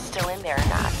knew was still in there or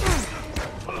not.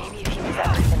 Maybe if he was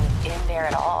ever even in there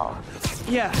at all.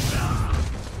 Yeah.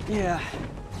 Yeah.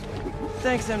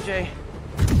 Thanks, MJ.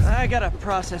 I gotta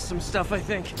process some stuff, I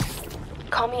think.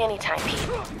 Call me anytime, Pete.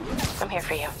 I'm here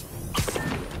for you.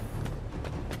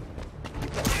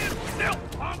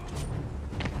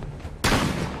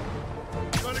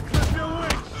 Gonna clip your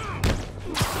wings.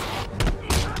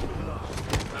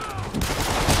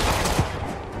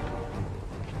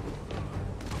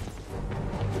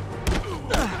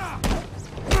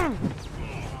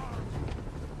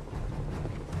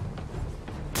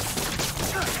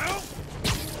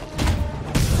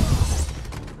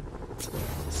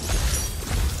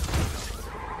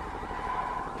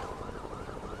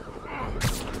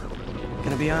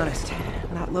 Gonna be honest,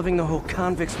 not loving the whole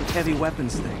convicts with heavy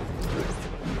weapons thing.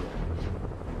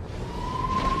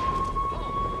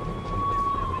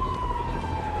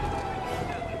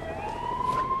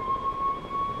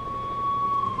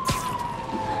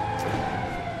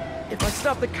 If I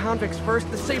stop the convicts first,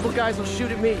 the Sable guys will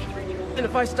shoot at me. And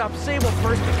if I stop Sable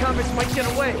first, the convicts might get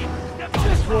away.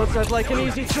 Just once I'd like an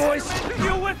easy choice.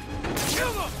 You with?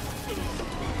 Kill them!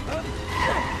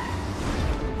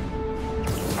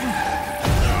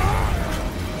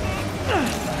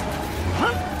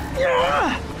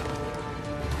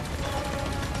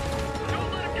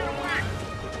 Don't let him get away!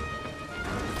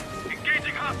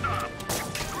 Engaging hostile!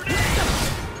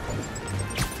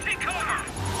 Take cover!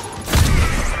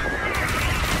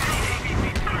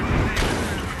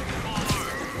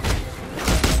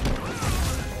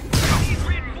 Need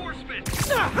reinforcements!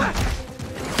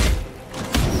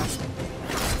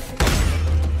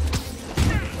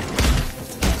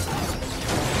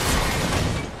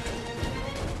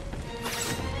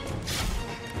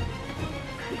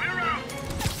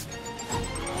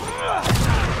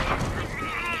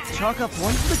 Chalk up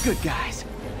one for the good guys.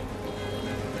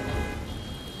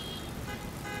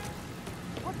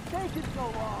 What's taking so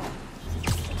long?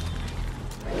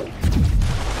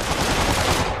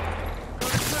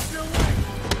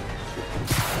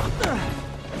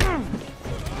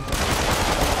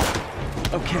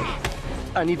 Okay,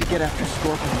 I need to get after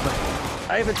Scorpion, but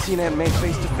I haven't seen Aunt May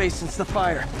face to face since the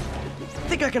fire.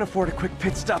 Think I can afford a quick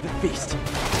pit stop at Feast.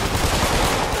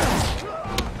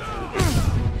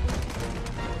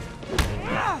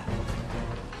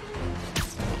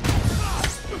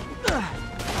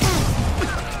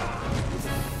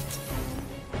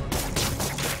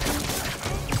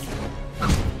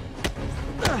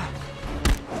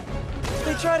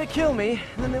 They try to kill me,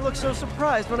 and then they look so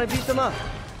surprised when I beat them up.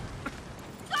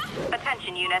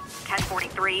 Attention units,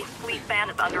 1043. Police van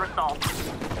is under assault.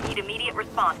 Need immediate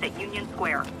response at Union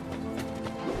Square.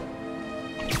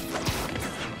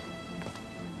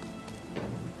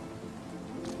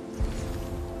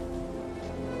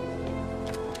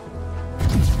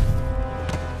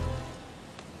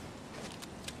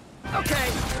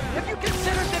 Okay, have you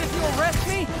considered that if you arrest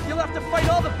me, you'll have to fight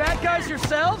all the bad guys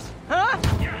yourselves? Huh?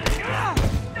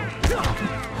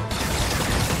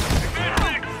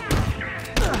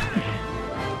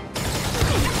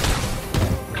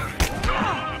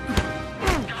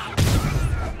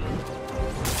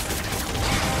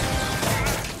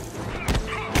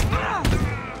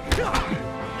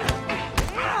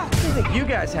 I think you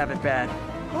guys have it bad.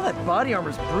 All that body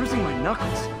armor's bruising my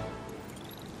knuckles.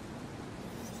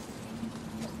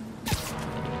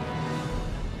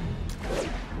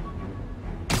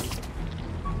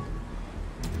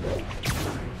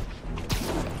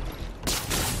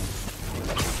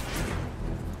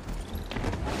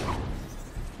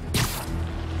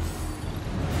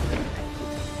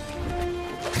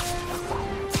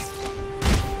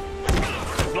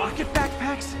 Rocket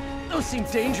backpacks? Those seem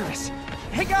dangerous.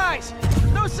 Hey guys!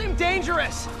 Those seem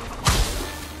dangerous!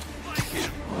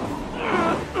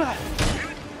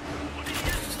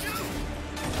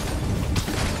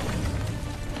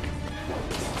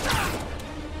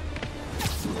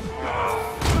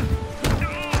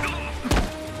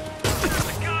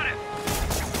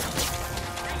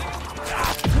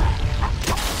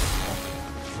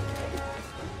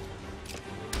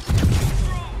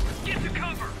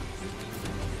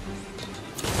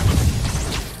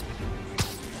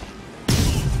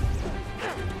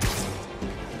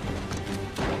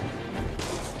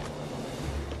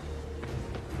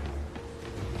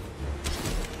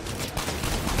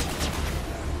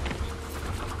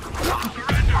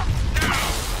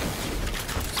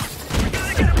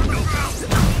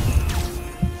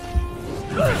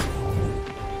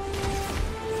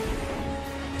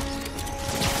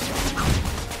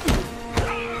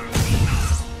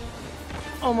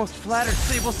 Almost flattered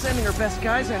Sable's sending her best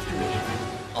guys after me.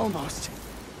 Almost.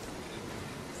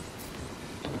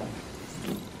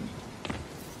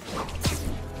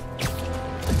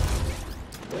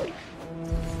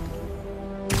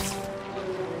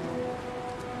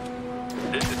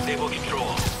 This is Sable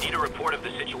Control. Need a report of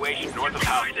the situation north of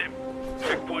house.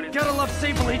 Gotta love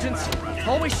Sable agents.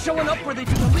 Always showing up where they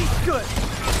do the least good.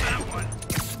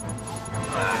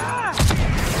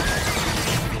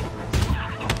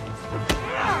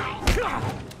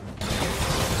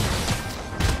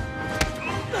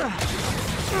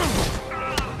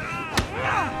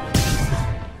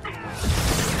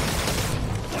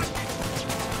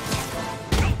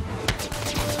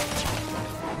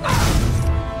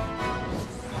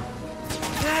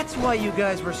 That's why you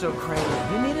guys were so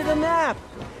cranky. You needed a nap.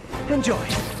 Enjoy.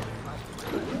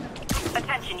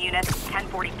 Attention units,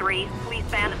 1043. Police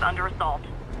van is under assault.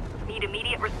 Need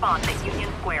immediate response at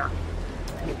Union Square.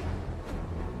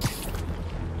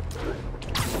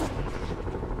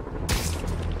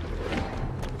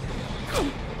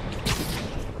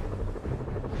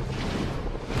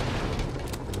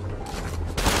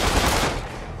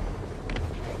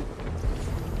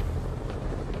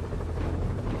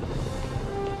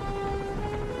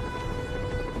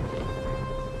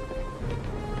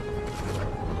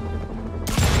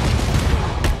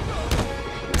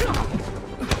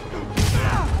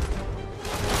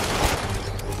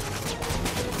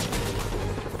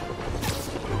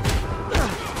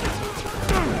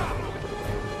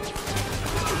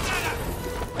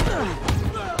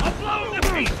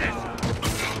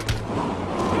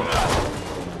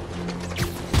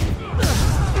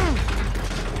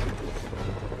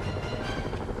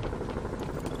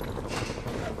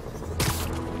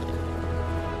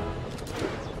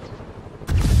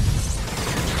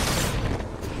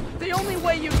 The only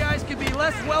way you guys could be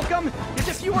less welcome is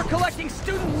if you were collecting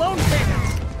student loan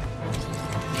payments.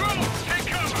 Take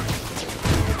cover!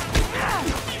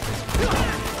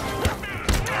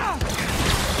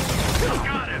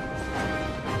 Got him!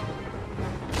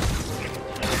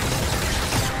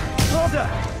 Hold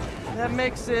up. That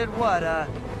makes it, what,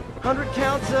 100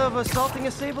 counts of assaulting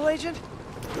a Sable agent?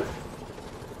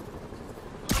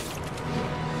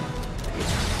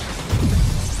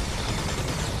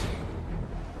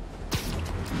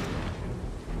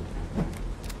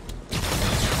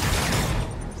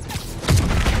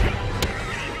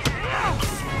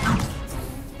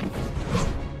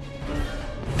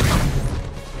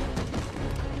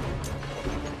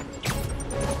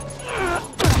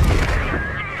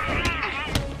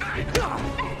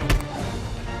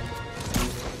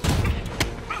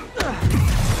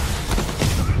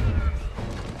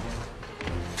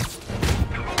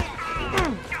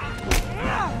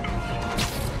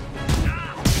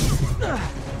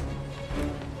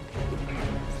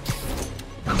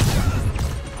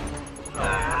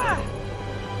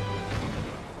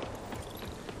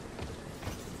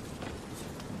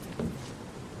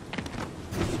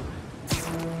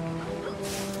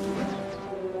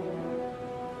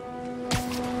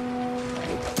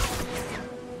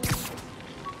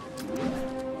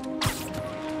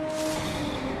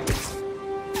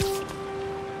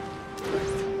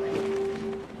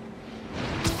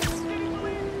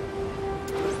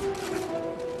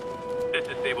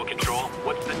 Sable Control,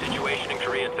 what's the situation in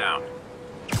Koreatown?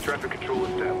 Traffic control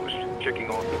established. Checking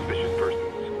all suspicious persons.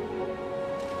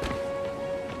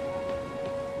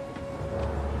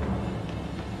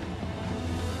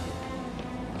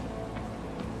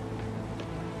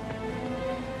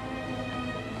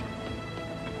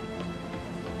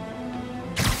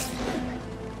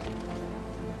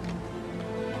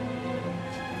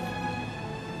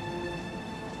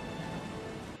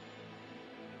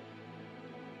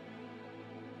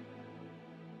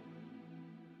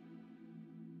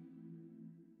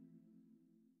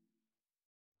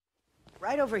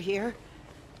 right over here.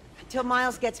 Until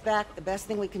Miles gets back, the best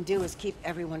thing we can do is keep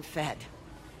everyone fed.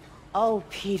 Oh,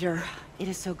 Peter, it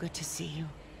is so good to see you.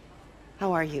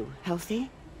 How are you? Healthy?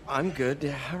 I'm good.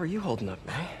 How are you holding up,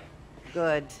 May?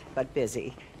 Good, but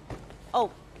busy.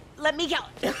 Oh, let me go.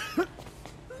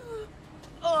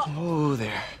 Oh,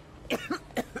 there.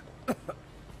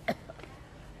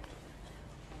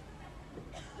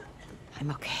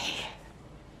 I'm okay.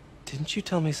 Didn't you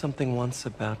tell me something once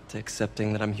about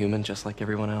accepting that I'm human just like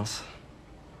everyone else?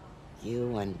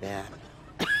 You and Ben.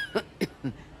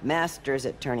 Masters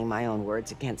at turning my own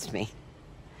words against me.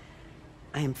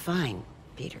 I am fine,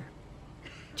 Peter.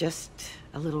 Just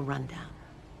a little rundown.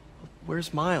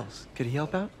 Where's Miles? Could he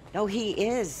help out? Oh, he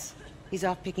is. He's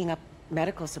off picking up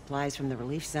medical supplies from the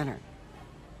relief center.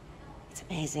 It's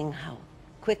amazing how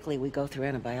quickly we go through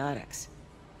antibiotics.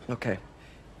 Okay.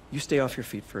 You stay off your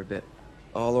feet for a bit.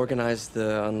 I'll organize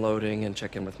the unloading and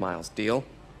check in with Miles. Deal?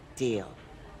 Deal.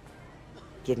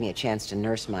 Give me a chance to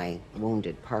nurse my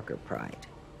wounded Parker pride.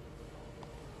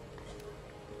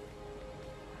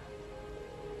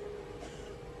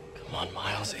 Come on,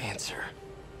 Miles, answer.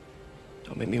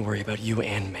 Don't make me worry about you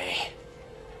and May.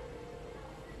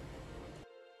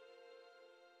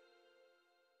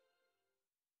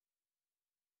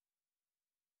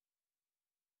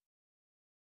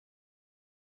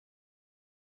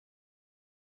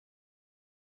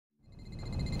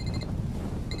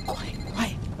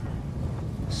 Quiet.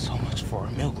 So much for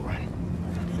a milk run.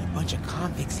 Did a bunch of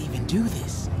convicts even do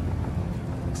this?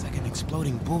 Looks like an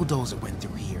exploding bulldozer went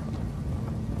through here.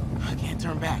 I can't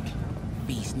turn back.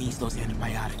 Beast needs those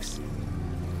antibiotics.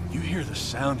 You hear the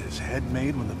sound his head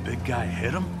made when the big guy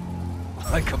hit him?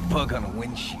 Like a bug on a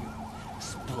windshield.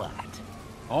 Splat.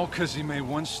 All 'cause he made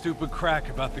one stupid crack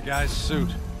about the guy's suit.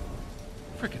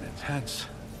 Freaking intense.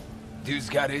 Dude's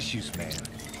got issues, man.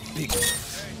 Big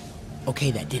ones.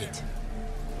 Okay, that did it.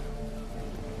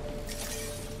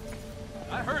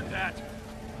 I heard that.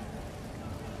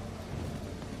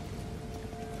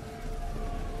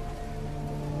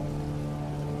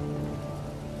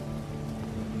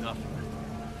 Nothing.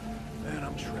 Man,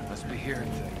 I'm tripping. Must be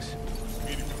hearing things.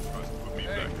 Put me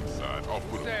back inside. I'll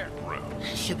put him on the ground.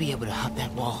 Should be able to hop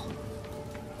that wall.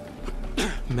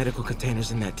 Medical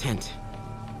containers in that tent.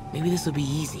 Maybe this will be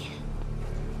easy.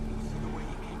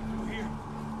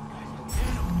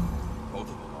 Both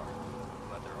of them are.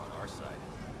 Glad they're on our side.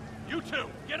 You two,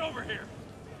 get over here.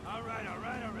 All right already.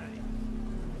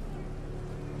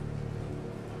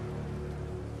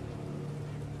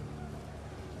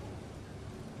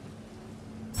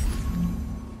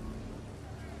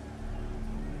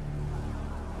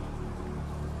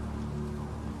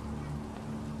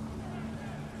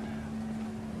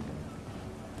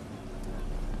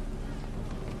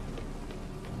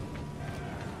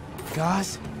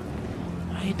 Gauze?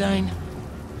 Iodine?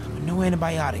 But no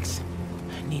antibiotics.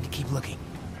 I need to keep looking.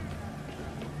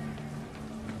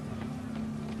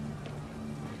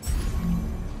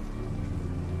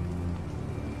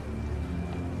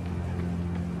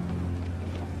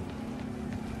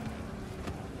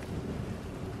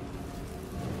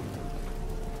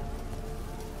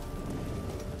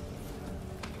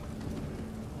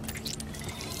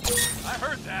 I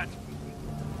heard that.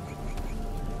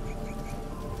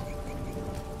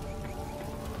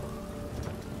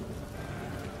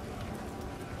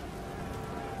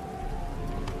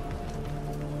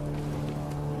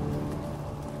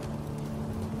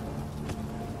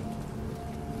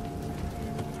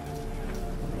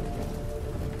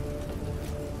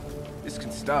 This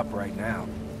can stop right now.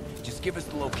 Just give us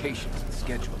the locations and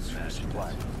schedules for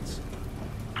supply runs.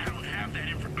 I don't have that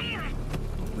information.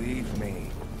 Believe me,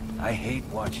 I hate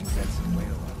watching Benson wail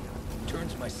on you.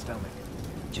 Turns my stomach.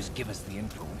 Just give us the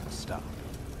info and we'll stop.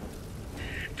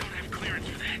 Don't have clearance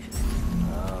for that.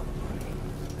 Oh, buddy.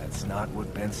 That's not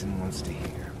what Benson wants to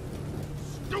hear.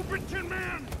 Stupid Tin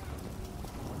Man!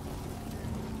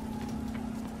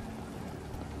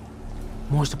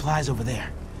 More supplies over there.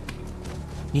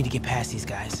 Need to get past these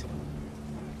guys.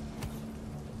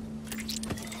 Could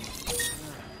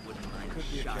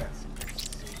be a cat.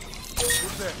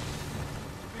 Who's there?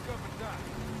 Speak up and die.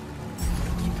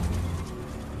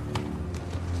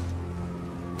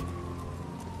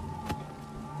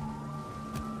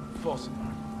 False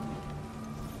alarm.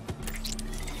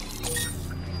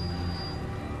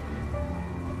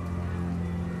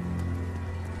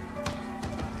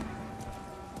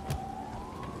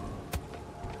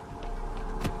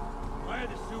 Why are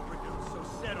the super dudes so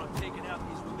set on taking out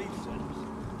these relief centers?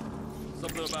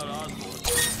 Something about Osborn.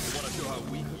 They want to show how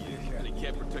weak he is, and he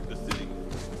can't protect the city.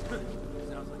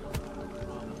 Sounds like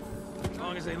a... As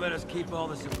long as they let us keep all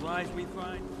the supplies we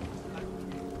find.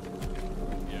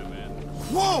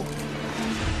 Whoa!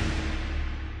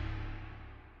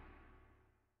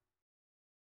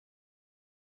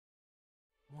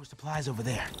 More supplies over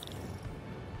there.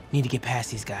 Need to get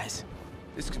past these guys.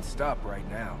 This can stop right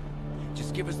now.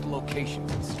 Just give us the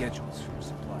locations and schedules for your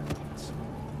supply movements.